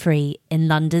Duty Free in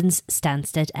London's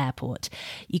Stansted Airport.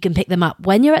 You can pick them up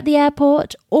when you're at the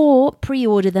airport or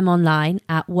pre-order them online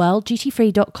at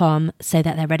worlddutyfree.com so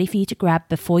that they're ready for you to grab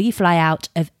before you fly out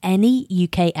of any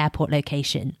UK airport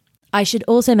location. I should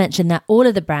also mention that all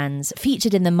of the brands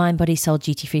featured in the Mind, Body, Soul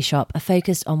Duty Free shop are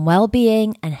focused on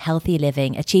well-being and healthy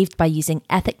living, achieved by using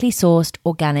ethically sourced,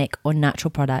 organic or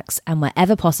natural products, and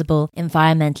wherever possible,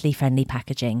 environmentally friendly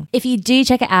packaging. If you do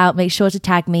check it out, make sure to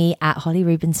tag me at Holly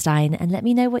Rubenstein and let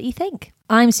me know what you think.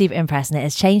 I'm super impressed, and it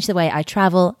has changed the way I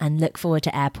travel and look forward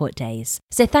to airport days.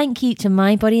 So thank you to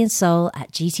Mind, Body and Soul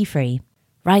at Duty Free.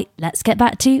 Right, let's get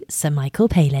back to Sir Michael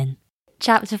Palin.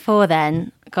 Chapter 4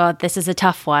 then. God, this is a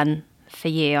tough one for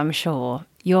you, I'm sure.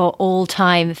 Your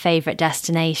all-time favourite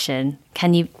destination.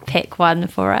 Can you pick one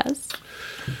for us?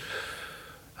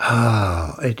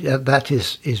 That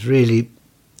is really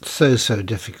so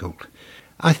difficult.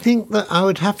 I think that I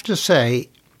would have to say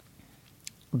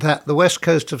that the west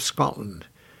coast of Scotland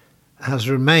has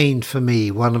remained for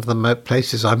me one of the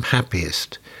places I'm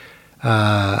happiest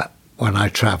when I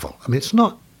travel. I mean, it's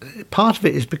not. Part of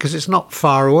it is because it's not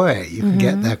far away. You can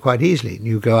get there quite easily. And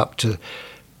you go up to,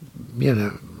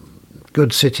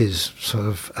 good cities, sort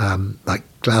of like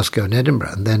Glasgow and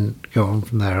Edinburgh, and then go on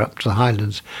from there up to the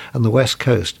Highlands and the West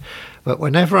Coast. But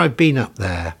whenever I've been up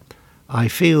there, I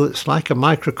feel it's like a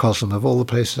microcosm of all the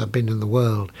places I've been in the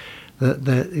world.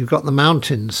 You've got the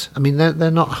mountains. I mean, they're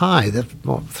not high. They're,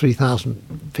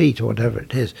 3,000 feet or whatever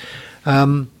it is.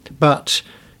 But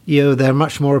they're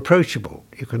much more approachable.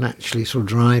 You can actually sort of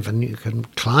drive and you can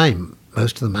climb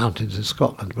most of the mountains in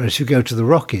Scotland. Whereas if you go to the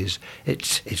Rockies,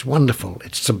 it's wonderful,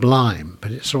 it's sublime,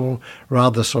 but it's all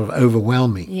rather sort of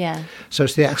overwhelming. Yeah. So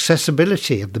it's the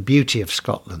accessibility of the beauty of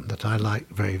Scotland that I like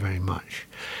very, very much.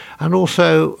 And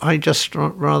also, I just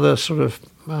rather sort of,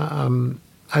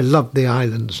 I love the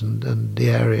islands and the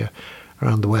area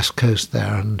around the west coast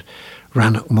there, and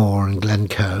Rannoch Moor and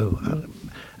Glencoe.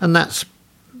 And that's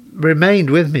remained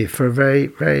with me for a very,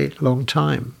 very long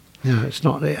time. It's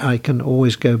not that I can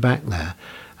always go back there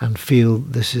and feel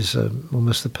this is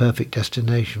almost the perfect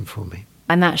destination for me.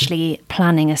 I'm actually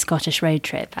planning a Scottish road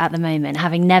trip at the moment,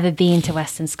 having never been to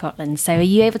Western Scotland. So are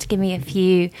you able to give me a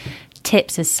few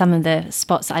tips as some of the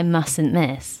spots I mustn't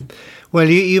miss? Well,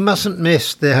 you mustn't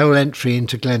miss the whole entry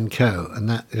into Glencoe and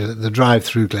that the drive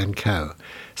through Glencoe.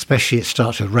 Especially it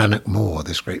starts with Rannoch Moor,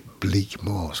 this great bleak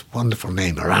moor. It's a wonderful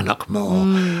name, Rannoch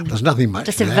Moor. There's nothing much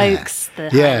just there. Evokes the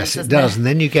Yes, house, it does. It? And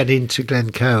then you get into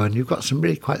Glencoe and you've got some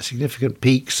really quite significant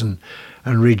peaks and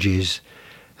ridges.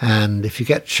 And if you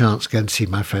get a chance, go and see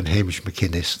my friend Hamish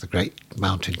McInnes, the great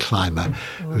mountain climber,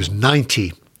 who's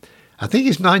 90. I think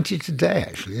he's 90 today,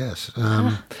 actually, yes.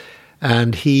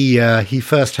 And he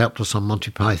first helped us on Monty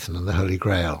Python and the Holy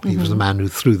Grail. He was the man who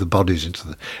threw the bodies into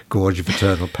the Gorge of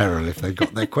Eternal Peril if they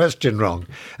got their question wrong.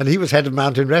 And he was head of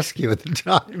mountain rescue at the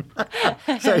time.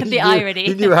 So irony.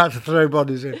 He knew how to throw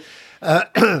bodies in.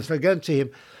 So go and see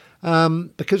him.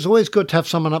 Because it's always good to have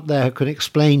someone up there who can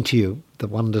explain to you the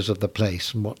wonders of the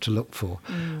place and what to look for.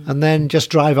 And then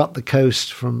just drive up the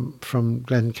coast from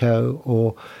Glencoe,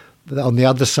 or on the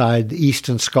other side,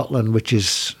 eastern Scotland, which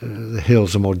is the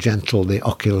hills are more gentle, the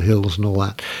Ochil Hills and all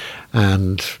that,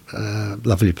 and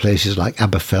lovely places like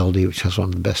Aberfeldy, which has one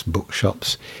of the best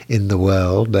bookshops in the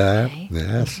world there. Okay.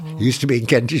 Yes, he used to be in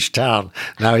Kentish Town.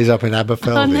 Now he's up in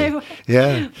Aberfeldy. Oh, no way.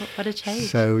 Yeah. What a change.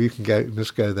 So you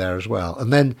must go there as well.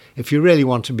 And then if you really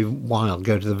want to be wild,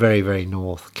 go to the very, very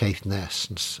north, Caithness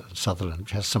and Sutherland,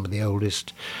 which has some of the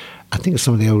oldest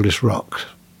rocks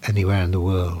anywhere in the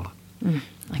world.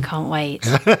 I can't wait.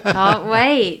 Can't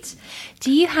wait.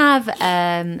 Do you have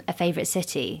a favourite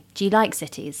city? Do you like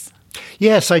cities?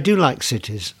 Yes, I do like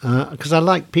cities because I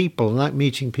like people, I like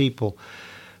meeting people.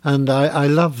 And I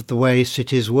love the way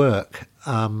cities work.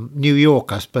 New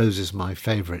York, I suppose, is my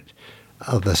favourite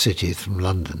other city from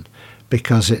London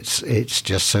because it's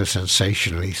just so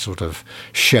sensationally sort of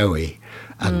showy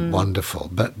and wonderful.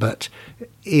 But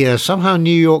somehow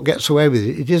New York gets away with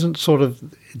it. It isn't sort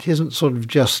of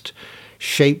just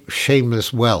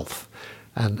shameless wealth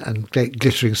and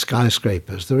glittering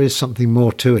skyscrapers. There is something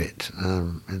more to it,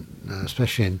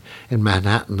 especially in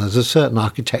Manhattan. There's a certain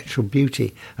architectural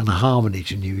beauty and a harmony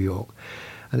to New York.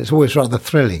 And it's always rather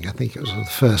thrilling. I think it was the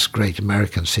first great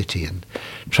American city, and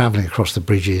travelling across the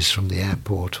bridges from the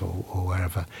airport or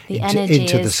wherever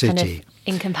into the city. Kind of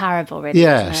incomparable, really.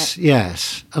 Yes,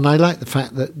 yes. And I like the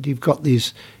fact that you've got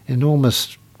these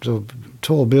enormous sort of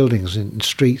tall buildings in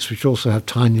streets which also have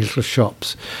tiny little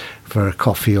shops for a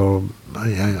coffee or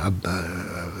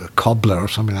a cobbler or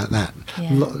something like that.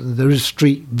 Yeah. There is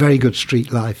very good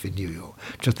street life in New York,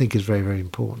 which I think is very, very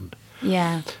important.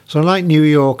 Yeah. So I like New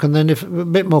York, and then if a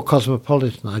bit more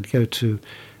cosmopolitan, I'd go to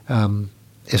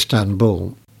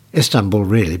Istanbul. Istanbul,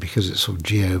 really, because it's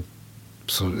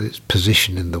its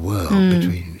position in the world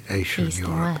between Asia East and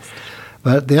Europe. and West.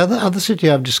 But the other city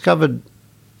I've discovered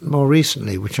more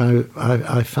recently, which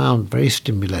I found very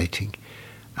stimulating,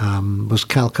 was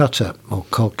Calcutta or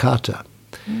Kolkata.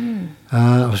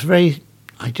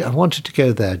 I wanted to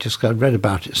go there just because I'd read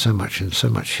about it so much and so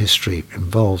much history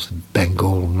involved in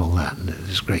Bengal and all that, and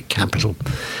this great capital.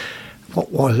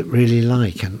 What was it really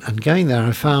like? And going there,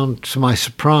 I found, to my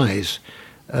surprise,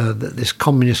 that this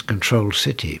communist-controlled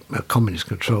city,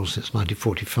 communist-controlled since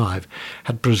 1945,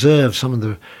 had preserved some of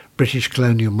the British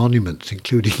colonial monuments,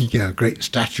 including a great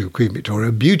statue of Queen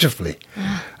Victoria, beautifully.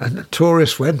 And the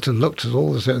tourists went and looked at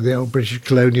all the old British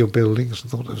colonial buildings and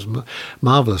thought it was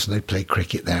marvellous, and they played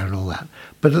cricket there and all that.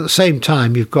 But at the same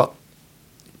time, you've got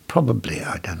probably,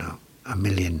 1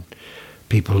 million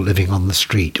people living on the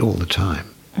street all the time.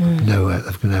 They've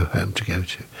no home to go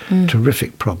to.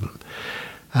 Terrific problem.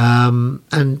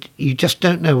 And you just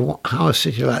don't know how a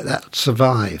city like that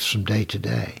survives from day to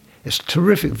day. It's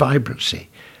terrific vibrancy.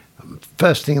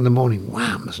 First thing in the morning,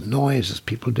 wham, there's noise, there's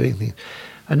people doing things.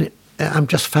 And I'm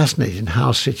just fascinated in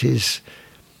how cities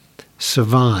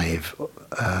survive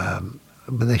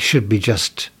when they should be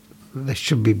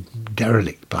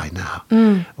derelict by now,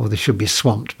 or they should be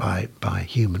swamped by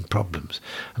human problems.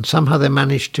 And somehow they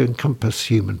manage to encompass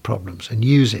human problems and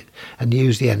use it and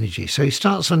use the energy. So you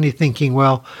start suddenly thinking,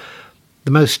 well, the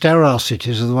most sterile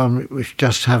cities are the ones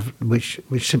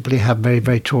which simply have very,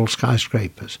 very tall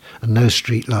skyscrapers and no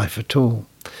street life at all.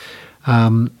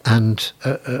 And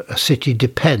a city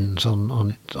depends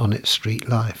on its street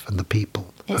life and the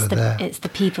people. It's the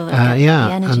people that get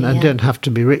the energy. And don't have to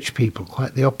be rich people,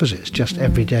 quite the opposite. It's just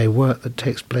everyday work that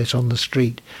takes place on the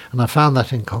street. And I found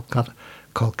that in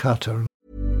Kolkata.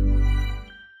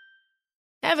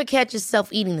 Ever catch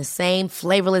yourself eating the same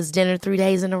flavorless dinner 3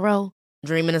 days in a row?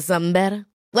 Dreaming of something better?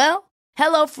 Well,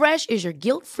 HelloFresh is your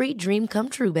guilt-free dream come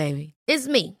true, baby. It's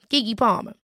me, Keke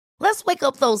Palmer. Let's wake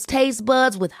up those taste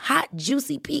buds with hot,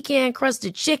 juicy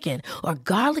pecan-crusted chicken or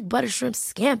garlic butter shrimp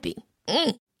scampi.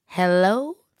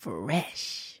 Hello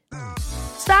Fresh.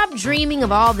 Stop dreaming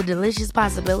of all the delicious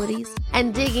possibilities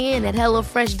and dig in at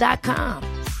HelloFresh.com.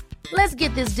 Let's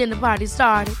get this dinner party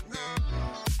started.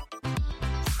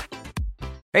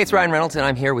 Hey, it's Ryan Reynolds, and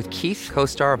I'm here with Keith,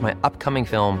 co-star of my upcoming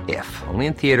film, If, only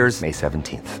in theaters May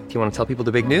 17th. Do you want to tell people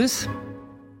the big news?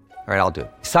 All right, I'll do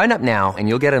it. Sign up now and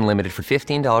you'll get unlimited for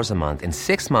 $15 a month and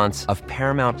 6 months of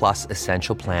Paramount Plus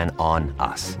Essential Plan on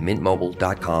us.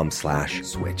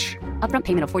 MintMobile.com/switch. Upfront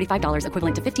payment of $45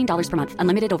 equivalent to $15 per month.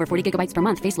 Unlimited over 40 gigabytes per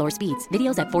month. Face lower speeds.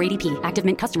 Videos at 480p. Active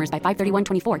Mint customers by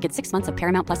 531.24 get 6 months of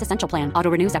Paramount Plus Essential Plan.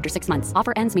 Auto renews after 6 months.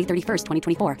 Offer ends May 31st,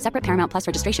 2024. Separate Paramount Plus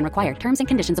registration required. Terms and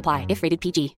conditions apply if rated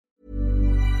PG.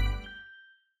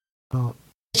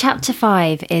 Chapter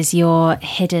 5 is your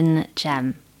hidden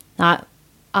gem. Now,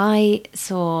 I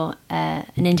saw an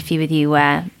interview with you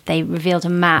where they revealed a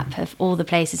map of all the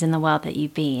places in the world that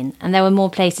you've been. And there were more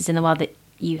places in the world that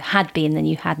you had been than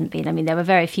you hadn't been. I mean, there were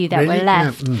very few that were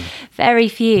left. Yeah. Very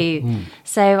few.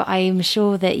 So I'm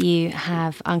sure that you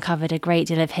have uncovered a great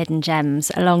deal of hidden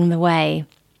gems along the way.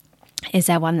 Is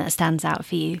there one that stands out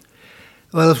for you?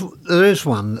 Well, there is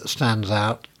one that stands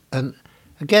out. And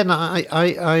again,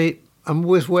 I'm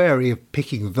always wary of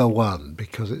picking the one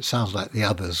because it sounds like the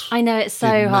others. I know, it's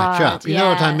so match hard. Up. You know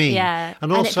what I mean? Yeah.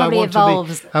 And also, it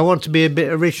I want to be a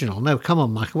bit original. No, come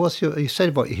on, Michael. You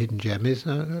said what your hidden gem is.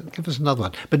 Give us another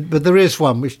one. But there is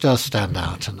one which does stand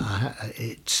out, and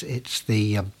it's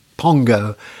the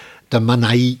Pongo de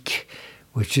Manaik,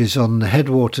 which is on the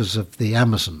headwaters of the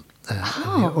Amazon, the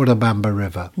Urubamba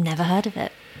River. Never heard of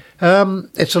it.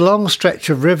 It's a long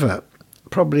stretch of river.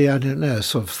 Probably, I don't know,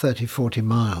 sort of 30, 40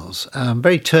 miles.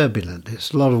 Very turbulent.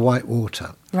 It's a lot of white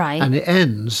water. Right. And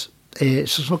it's a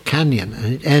sort of canyon,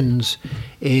 and it ends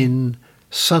in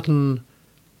sudden,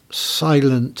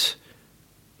 silent,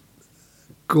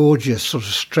 gorgeous sort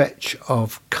of stretch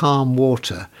of calm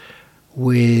water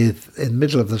in the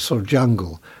middle of the sort of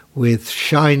jungle with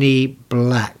shiny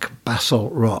black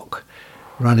basalt rock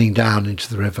running down into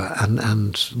the river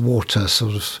and water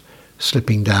sort of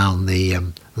slipping down the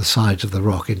sides of the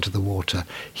rock into the water,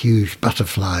 huge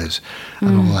butterflies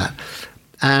and all that.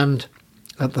 And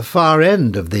at the far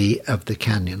end of the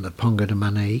canyon, the Pongo de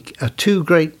Manaik, are two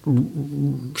great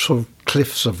sort of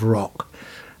cliffs of rock,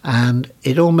 and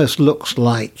it almost looks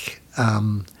like a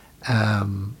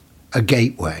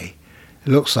gateway.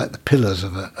 It looks like the pillars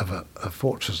of a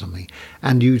fortress or something.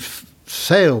 And you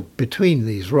sail between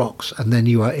these rocks, and then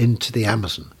you are into the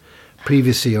Amazon.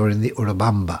 Previously, you're in the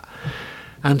Urubamba.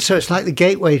 And so it's like the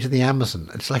gateway to the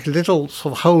Amazon. It's like a little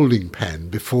sort of holding pen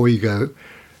before you go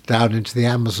down into the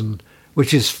Amazon,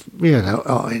 which is,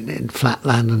 in flat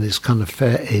land and is kind of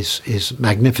fair, is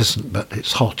magnificent, but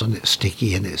it's hot and it's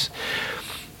sticky and it's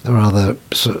rather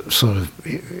sort of,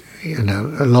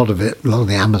 a lot of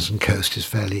the Amazon coast is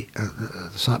fairly,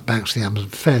 the banks of the Amazon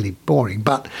fairly boring.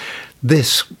 But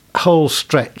this whole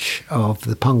stretch of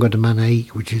the Pongo de Manaik,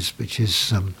 which is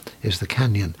the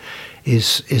canyon,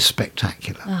 is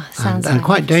spectacular and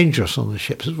quite dangerous on the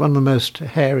ships. It's one of the most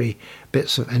hairy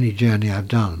bits of any journey I've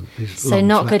done. So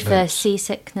not good for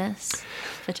seasickness,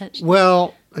 potentially.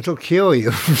 Well, it'll cure you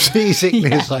from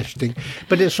seasickness, I should think.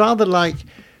 But it's rather like,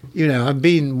 I've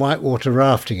been whitewater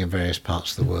rafting in various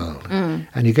parts of the world,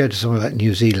 and you go to somewhere like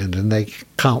New Zealand and they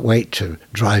can't wait to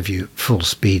drive you full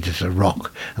speed at a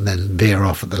rock and then veer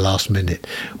off at the last minute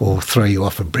or throw you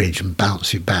off a bridge and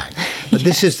bounce you back. But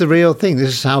This is the real thing. This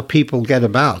is how people get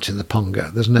about in the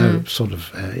Pongo. There's no sort of,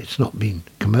 it's not been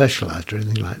commercialised or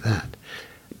anything like that.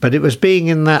 But it was being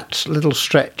in that little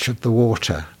stretch of the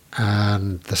water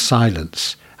and the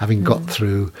silence, having got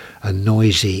through a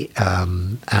noisy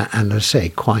and I say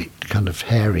quite kind of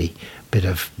hairy bit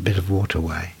of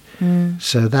waterway.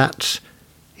 So that's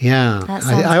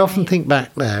I often think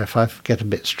back there if I get a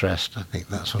bit stressed. I think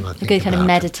that's what I think. A good kind about of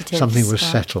meditative. Something was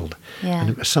settled,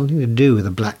 and it was something to do with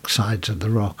the black sides of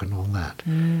the rock and all that,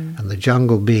 and the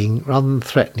jungle being rather than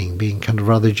threatening, being kind of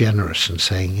rather generous and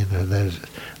saying, there's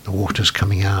the water's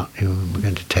coming out. We're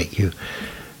going to take you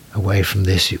away from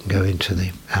this. You can go into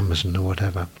the Amazon or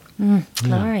whatever.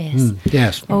 Glorious.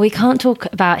 Yes. Well, we can't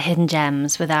talk about hidden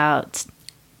gems without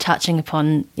touching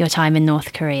upon your time in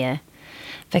North Korea,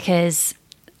 because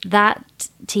that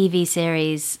TV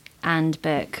series and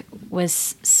book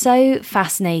was so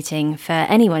fascinating for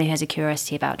anyone who has a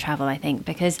curiosity about travel, I think,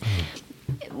 because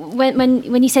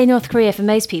when you say North Korea, for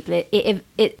most people,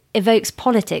 it evokes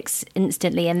politics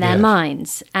instantly in their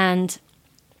minds, and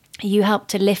you help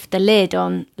to lift the lid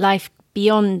on life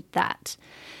beyond that.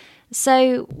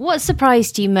 So what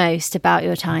surprised you most about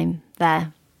your time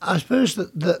there? I suppose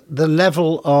that the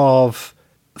level of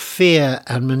fear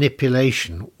and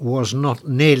manipulation was not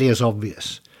nearly as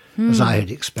obvious as I had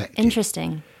expected.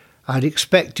 Interesting. I'd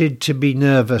expected to be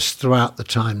nervous throughout the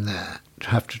time there, to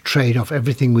have to trade off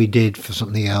everything we did for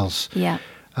something else,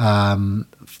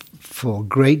 for a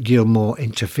great deal more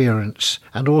interference,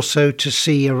 and also to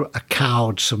see a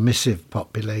cowed, submissive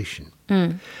population.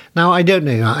 Now, I don't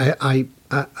know, I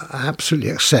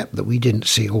absolutely accept that we didn't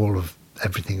see all of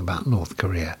everything about North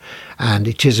Korea, and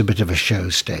it is a bit of a show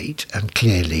state, and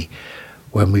clearly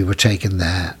when we were taken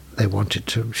there, they wanted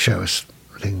to show us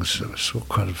things that were sort of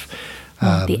kind of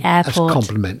the airport, as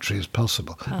complimentary as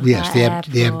possible. Yes,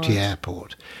 the empty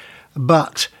airport.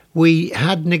 But we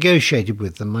had negotiated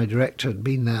with them. My director had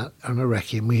been there on a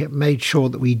recce, and we had made sure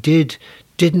that we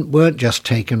weren't just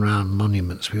taken around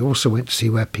monuments. We also went to see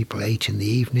where people ate in the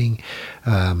evening,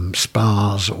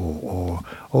 spas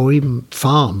or even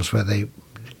farms where they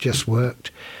just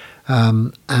worked.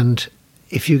 And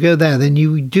if you go there, then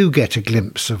you do get a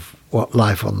glimpse of what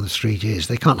life on the street is.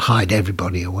 They can't hide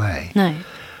everybody away. No.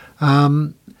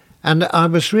 And I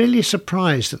was really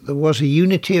surprised that there was a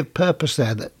unity of purpose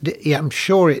there. That, yeah, I'm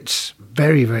sure it's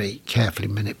very, very carefully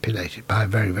manipulated by a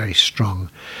very, very strong,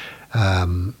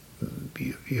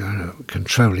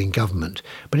 controlling government.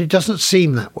 But it doesn't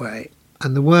seem that way.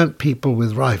 And there weren't people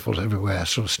with rifles everywhere,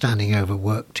 sort of standing over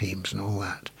work teams and all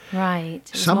that. Right.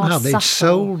 Somehow they'd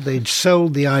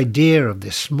sold the idea of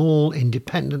this small,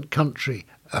 independent country,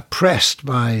 oppressed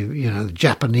by, the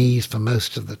Japanese for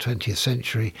most of the 20th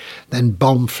century, then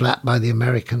bombed flat by the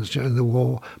Americans during the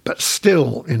war, but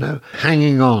still,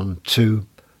 hanging on to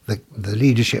the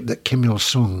leadership that Kim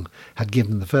Il-sung had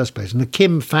given in the first place. And the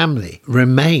Kim family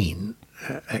remain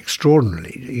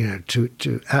extraordinarily,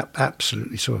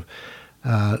 absolutely sort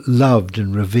of loved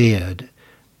and revered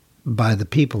by the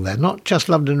people there. Not just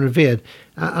loved and revered.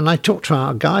 And I talked to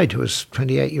our guide, who was a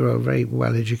 28-year-old, very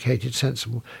well-educated,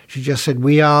 sensible. She just said,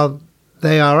 they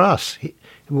are us.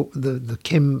 The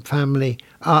Kim family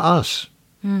are us.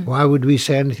 Why would we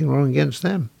say anything wrong against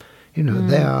them?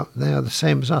 They are the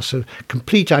same as us. So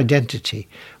complete identity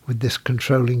with this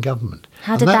controlling government.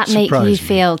 How did that make you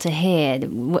feel to hear?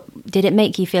 Did it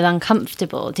make you feel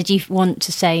uncomfortable? Did you want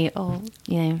to say,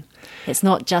 it's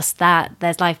not just that,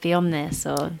 there's life beyond this?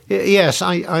 Or yes,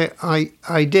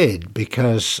 I did,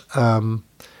 because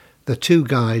the two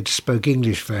guides spoke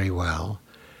English very well,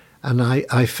 and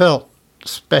I felt,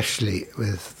 especially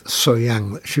with So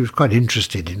Yang, that she was quite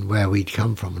interested in where we'd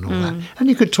come from and all that. And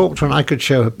you could talk to her, and I could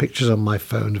show her pictures on my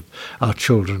phone of our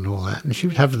children and all that, and she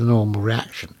would have the normal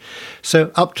reaction.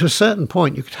 So up to a certain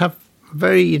point, you could have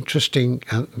very interesting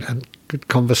and good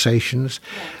conversations,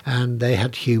 and they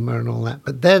had humour and all that.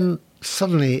 But then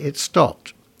suddenly it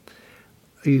stopped.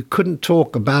 You couldn't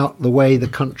talk about the way the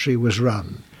country was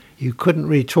run. You couldn't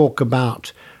really talk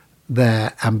about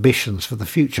their ambitions for the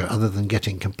future other than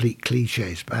getting complete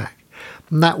cliches back.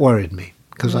 And that worried me,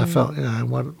 because I felt,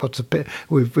 what's a bit,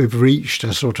 we've reached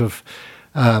a sort of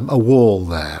a wall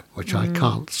there, which I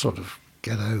can't sort of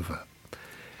get over.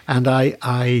 And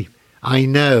I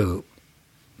know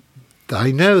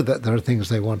that there are things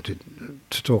they wanted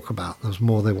to talk about. There's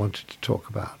more they wanted to talk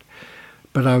about.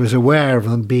 But I was aware of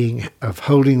them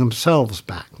holding themselves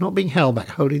back, not being held back,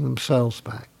 holding themselves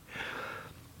back.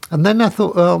 And then I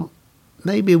thought, well,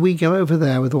 maybe we go over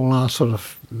there with all our sort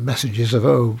of messages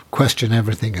of, question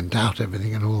everything and doubt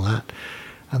everything and all that.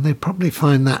 And they probably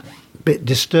find that a bit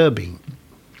disturbing.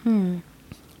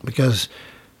 Because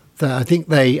I think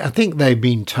they've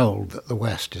been told that the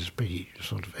West is a pretty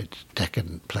sort of a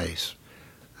decadent place.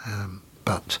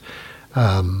 But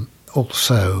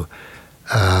also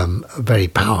very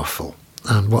powerful,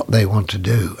 and what they want to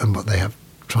do and what they have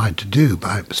tried to do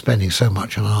by spending so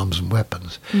much on arms and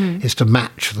weapons is to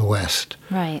match the West,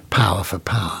 power for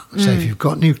power. So if you've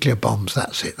got nuclear bombs,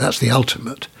 that's it. That's the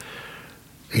ultimate,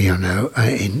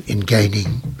 in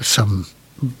gaining some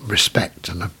respect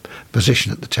and a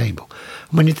position at the table.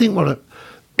 And when you think what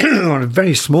a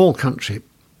very small country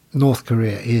North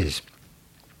Korea is,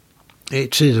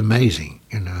 it is amazing,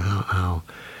 how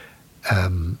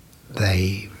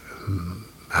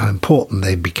important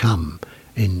they've become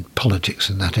in politics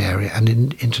in that area and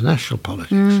in international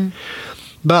politics.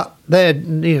 But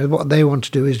what they want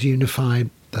to do is unify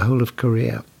the whole of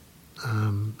Korea,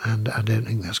 and I don't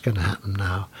think that's going to happen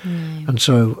now. And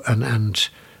so, and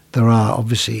there are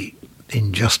obviously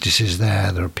injustices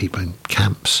there. There are people in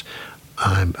camps,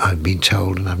 I've been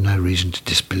told, and I've no reason to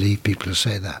disbelieve people who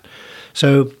say that.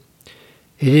 So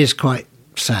it is quite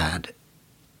sad.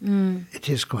 It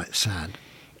is quite sad.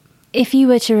 if you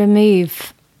were to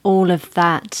remove all of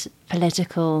that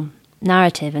political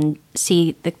narrative and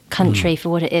see the country for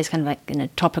what it is, kind of like in a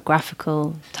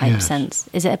topographical type sense,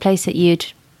 is it a place that you'd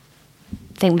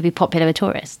think would be popular with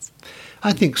tourists?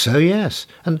 I think so, yes.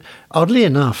 And oddly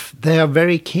enough, they are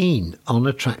very keen on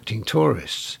attracting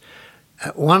tourists.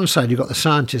 At one side, you've got the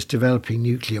scientists developing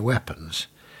nuclear weapons.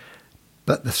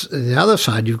 But the other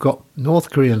side, you've got North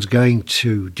Koreans going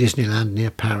to Disneyland near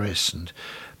Paris and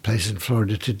places in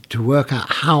Florida to work out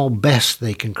how best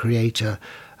they can create a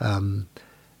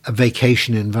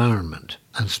vacation environment,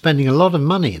 and spending a lot of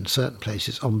money in certain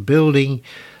places on building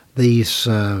these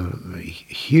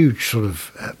huge sort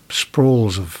of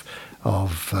sprawls of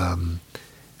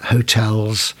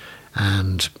hotels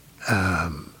and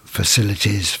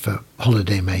facilities for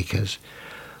holidaymakers.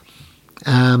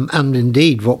 And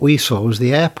indeed, what we saw was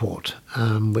the airport,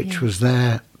 which was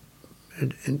there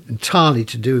entirely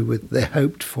to do with the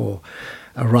hoped-for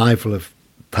arrival of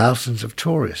thousands of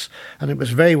tourists. And it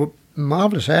was a very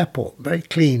marvellous airport, very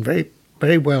clean, very,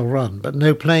 very well run, but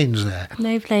no planes there.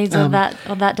 No planes on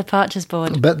that departures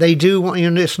board. But they do want,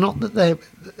 it's not that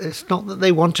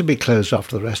they want to be closed off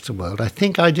to the rest of the world. I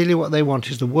think ideally what they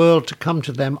want is the world to come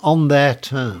to them on their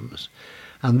terms.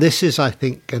 And this is, I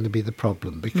think, going to be the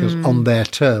problem, because on their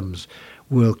terms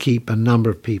will keep a number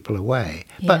of people away.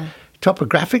 Yeah. But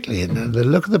topographically, and the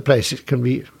look of the place,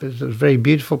 there's very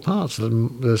beautiful parts.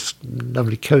 There's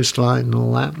lovely coastline and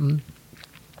all that, and,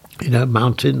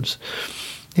 mountains.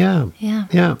 Yeah.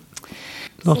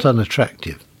 Not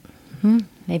unattractive.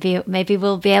 Maybe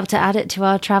we'll be able to add it to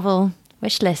our travel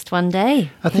wish list one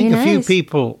day. I think a few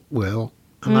people will,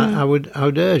 and I would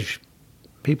urge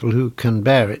people who can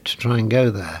bear it to try and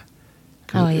go there.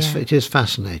 It is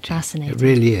fascinating. It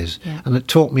really is. Yeah. And it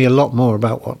taught me a lot more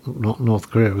about what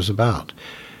North Korea was about.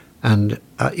 And,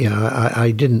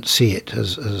 I didn't see it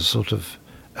as a sort of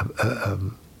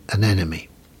an enemy.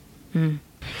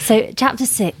 So chapter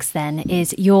 6, then,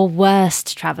 is your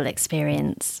worst travel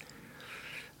experience.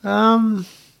 Well,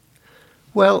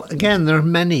 again, there are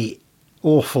many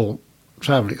awful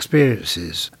travel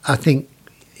experiences. I think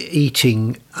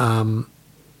eating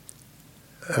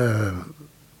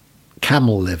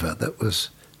camel liver that was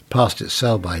past its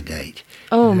sell-by date.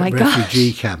 Oh, my gosh.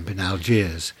 Refugee camp in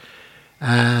Algiers.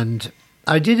 And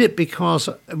I did it because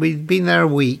we'd been there a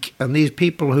week, and these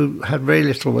people who had very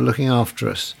little were looking after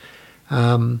us.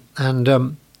 On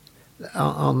the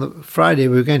Friday,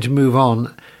 we were going to move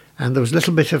on, and there was a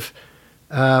little bit of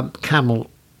camel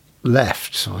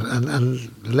left. And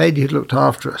the lady who looked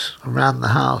after us around the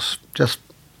house just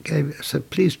said,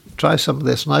 please try some of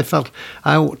this. And I felt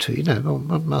I ought to, I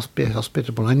must be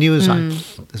hospitable. I knew as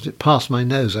it passed my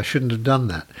nose, I shouldn't have done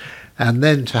that. And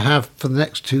then to have, for the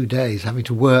next 2 days, having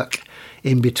to work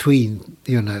in between,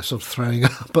 sort of throwing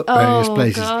up at various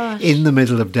places in the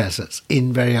middle of deserts,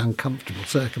 in very uncomfortable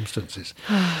circumstances.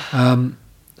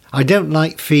 I don't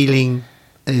like feeling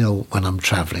ill when I'm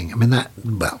travelling. I mean,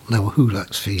 who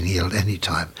likes feeling ill at any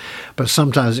time? But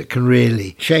sometimes it can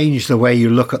really change the way you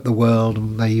look at the world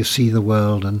and the way you see the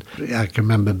world. And I can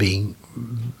remember being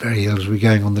very ill as we were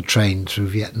going on the train through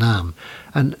Vietnam.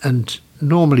 And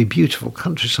normally beautiful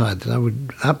countryside that I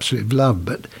would absolutely love,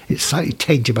 but it's slightly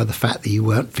tainted by the fact that you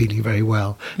weren't feeling very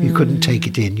well. You couldn't take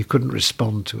it in. You couldn't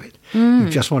respond to it. You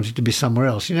just wanted to be somewhere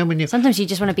else. Sometimes you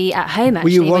just want to be at home,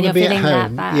 actually, when you're feeling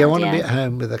that bad. You want to be at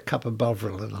home with a cup of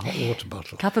Bovril and a hot water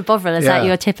bottle. Cup of Bovril, is that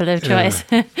your tipple of choice?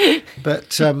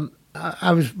 But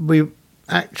we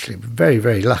actually were very,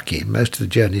 very lucky in most of the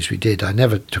journeys we did. I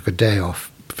never took a day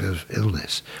off for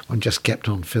illness. One just kept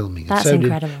on filming. That's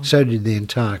incredible. So did the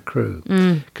entire crew,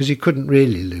 because you couldn't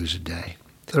really lose a day.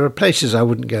 There are places I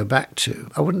wouldn't go back to.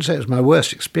 I wouldn't say it was my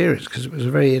worst experience, because it was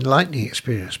a very enlightening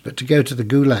experience, but to go to the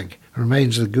Gulag,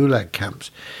 remains of the Gulag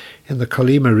camps in the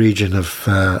Kolyma region of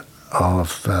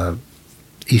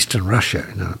eastern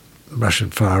Russia, Russian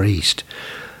Far East,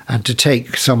 and to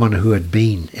take someone who had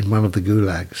been in one of the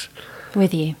Gulags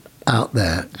with you out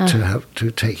there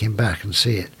to take him back and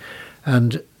see it.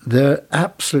 And the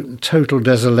absolute and total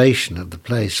desolation of the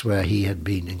place where he had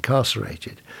been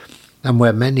incarcerated, and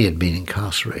where many had been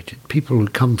incarcerated. People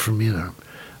would come from,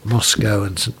 Moscow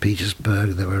and St.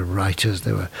 Petersburg. There were writers,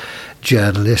 there were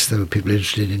journalists, there were people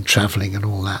interested in travelling and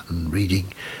all that, and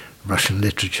reading Russian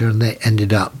literature, and they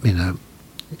ended up,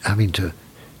 having to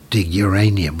dig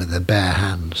uranium with their bare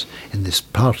hands in this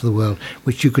part of the world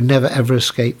which you could never ever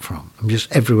escape from. And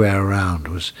just everywhere around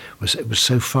was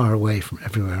so far away from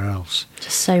everywhere else.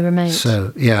 Just so remote.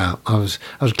 So yeah, I was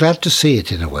glad to see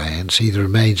it in a way, and see the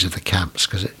remains of the camps,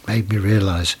 because it made me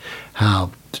realise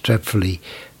how dreadfully,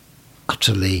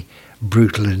 utterly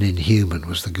brutal and inhuman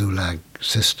was the Gulag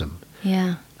system.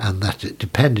 Yeah. And that it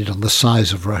depended on the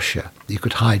size of Russia. You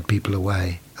could hide people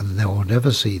away and no one would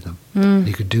ever see them.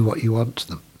 You could do what you want to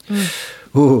them.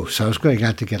 Oh, so I was quite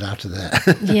glad to get out of there.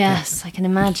 Yes, I can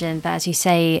imagine. But as you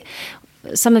say,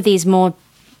 some of these more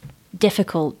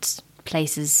difficult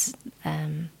places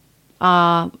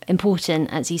are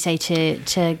important, as you say,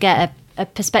 to get a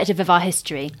perspective of our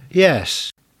history.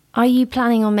 Yes. Are you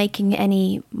planning on making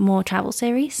any more travel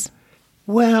series?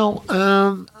 Well,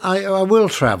 I will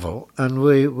travel, and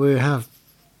we have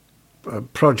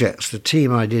projects. The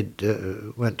team I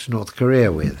went to North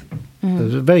Korea with. It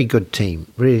was a very good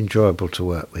team, really enjoyable to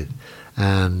work with.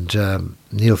 And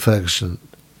Neil Ferguson,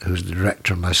 who's the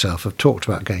director, and myself have talked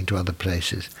about going to other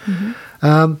places.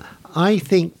 I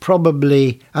think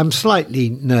probably I'm slightly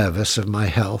nervous of my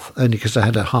health, only because I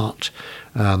had a heart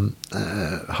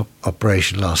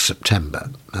operation last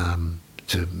September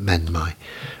to mend my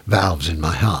valves in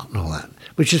my heart and all that,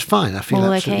 which is fine. I feel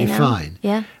all absolutely okay now? fine.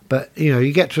 Yeah. But,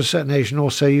 you get to a certain age and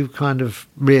also you kind of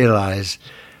realise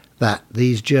that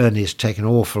these journeys take an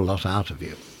awful lot out of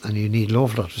you and you need an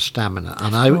awful lot of stamina.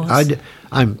 And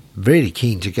I'm really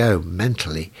keen to go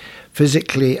mentally.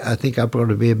 Physically, I think I've got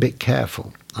to be a bit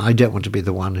careful. I don't want to be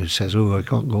the one who says, oh, I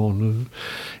can't go on.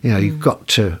 You've got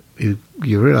to, you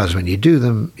realise when you do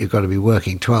them, you've got to be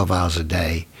working 12 hours a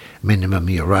day minimum.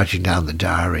 You're writing down the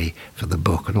diary for the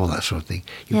book and all that sort of thing.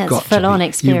 It's full-on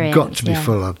experience. You've got to be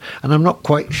full on. And I'm not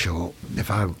quite sure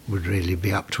if I would really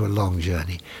be up to a long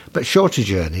journey. But shorter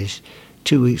journeys,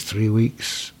 2 weeks, 3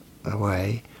 weeks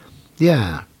away,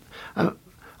 yeah.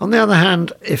 On the other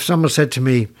hand, if someone said to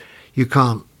me, you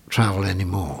can't travel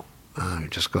anymore, you've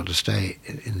just got to stay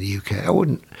in the UK,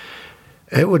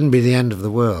 it wouldn't be the end of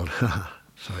the world.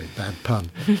 Sorry, bad pun.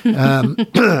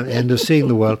 End of seeing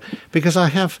the world. Because I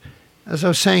have, as I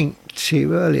was saying to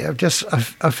you earlier,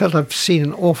 I felt I've seen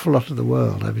an awful lot of the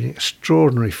world. I've been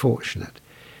extraordinarily fortunate.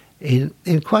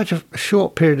 In quite a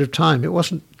short period of time, it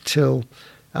wasn't till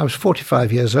I was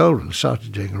 45 years old and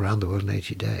started doing Around the World in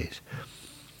 80 Days.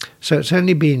 So it's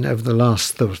only been over the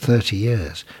last 30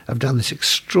 years I've done this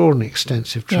extraordinarily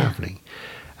extensive travelling.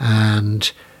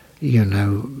 And, be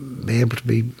able to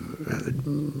be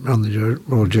on the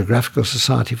Royal Geographical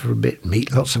Society for a bit,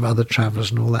 meet lots of other travellers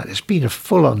and all that. It's been a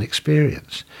full-on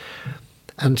experience.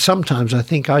 And sometimes I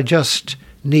think I just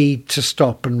need to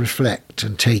stop and reflect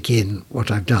and take in what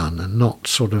I've done and not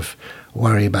sort of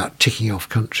worry about ticking off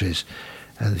countries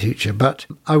in the future. But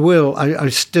I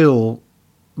still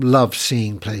love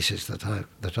seeing places that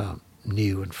are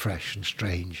new and fresh and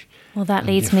strange. Well, that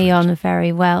leads me on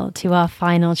very well to our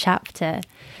final chapter.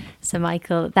 So,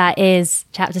 Michael, that is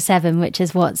chapter 7, which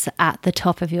is what's at the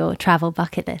top of your travel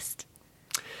bucket list.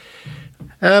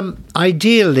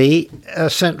 Ideally,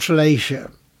 Central Asia.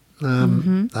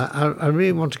 I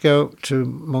really want to go to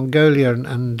Mongolia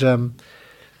and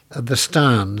the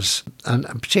Stans, and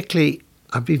particularly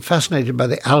I've been fascinated by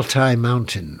the Altai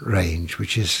mountain range,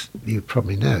 which is, you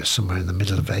probably know, somewhere in the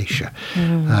middle of Asia.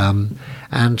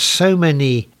 And so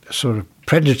many sort of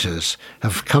predators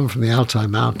have come from the Altai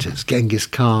mountains, Genghis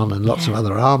Khan and lots of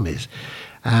other armies.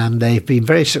 And they've been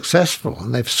very successful,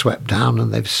 and they've swept down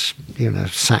and they've,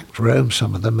 sacked Rome,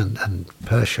 some of them, and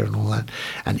Persia and all that.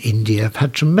 And India have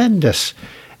had tremendous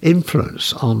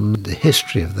influence on the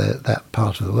history of that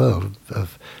part of the world,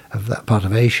 of that part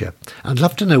of Asia. I'd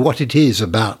love to know what it is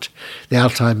about the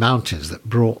Altai Mountains that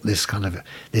brought this kind of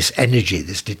this energy,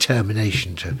 this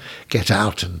determination to get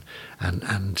out and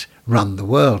run the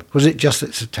world. Was it just that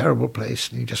it's a terrible place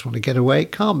and you just want to get away?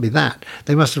 It can't be that.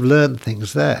 They must have learned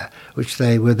things there, which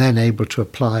they were then able to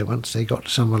apply once they got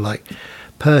to somewhere like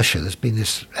Persia. There's been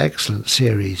this excellent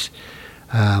series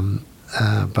by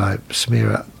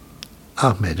Samira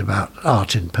Ahmed about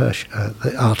art in Persia,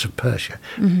 the art of Persia,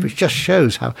 which just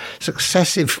shows how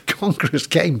successive conquerors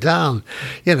came down.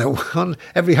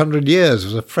 Every 100 years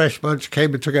was a fresh bunch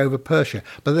came and took over Persia,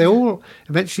 but they all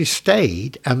eventually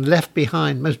stayed and left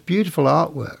behind most beautiful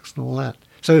artworks and all that.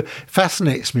 So it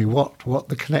fascinates me what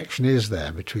the connection is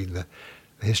there between the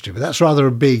history. But that's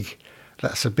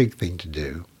a big thing to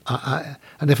do.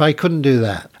 And if I couldn't do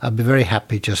that, I'd be very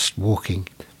happy just walking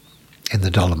in the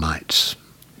Dolomites.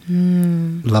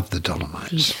 Love the Dolomites.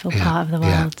 Beautiful part of the world.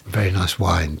 Yeah, very nice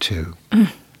wine too.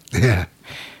 Yeah.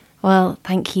 Well,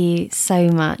 thank you so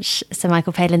much, Sir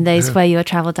Michael Palin. Those were your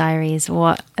travel diaries.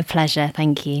 What a pleasure.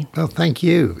 Thank you. Well, thank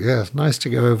you. Yeah, it's nice to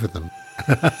go over them.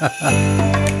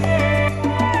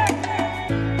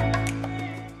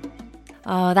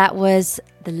 Oh, that was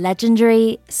The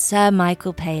legendary Sir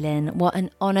Michael Palin. What an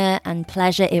honour and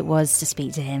pleasure it was to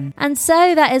speak to him. And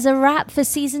so that is a wrap for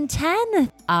season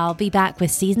 10. I'll be back with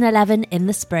season 11 in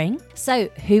the spring. So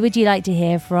who would you like to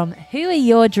hear from? Who are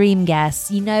your dream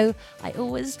guests? You know, I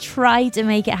always try to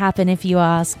make it happen if you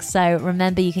ask. So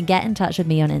remember, you can get in touch with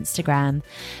me on Instagram.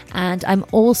 And I'm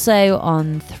also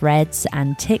on Threads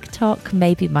and TikTok.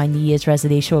 Maybe my New Year's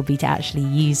resolution will be to actually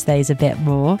use those a bit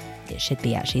more. It should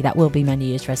be, actually. That will be my New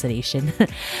Year's resolution.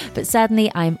 But certainly,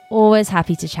 I'm always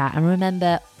happy to chat. And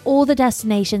remember, all the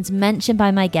destinations mentioned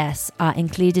by my guests are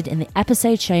included in the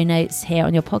episode show notes here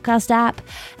on your podcast app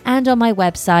and on my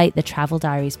website,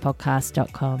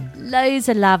 thetraveldiariespodcast.com. Loads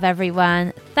of love,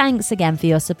 everyone. Thanks again for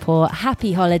your support.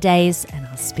 Happy holidays, and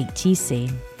I'll speak to you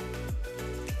soon.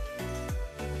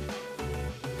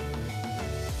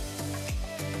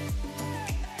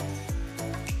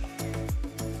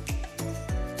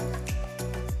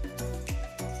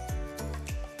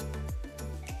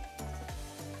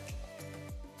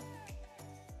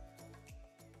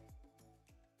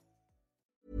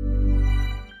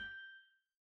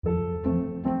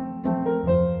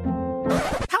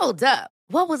 Hold up.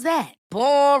 What was that?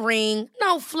 Boring.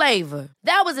 No flavor.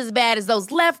 That was as bad as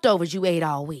those leftovers you ate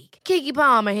all week. Keke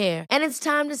Palmer here. And it's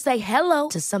time to say hello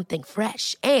to something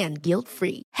fresh and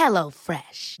guilt-free. Hello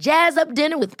Fresh. Jazz up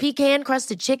dinner with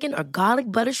pecan-crusted chicken or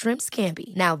garlic butter shrimp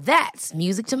scampi. Now that's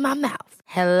music to my mouth.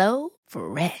 Hello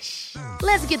Fresh.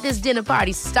 Let's get this dinner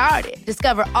party started.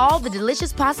 Discover all the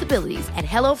delicious possibilities at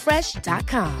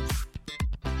HelloFresh.com.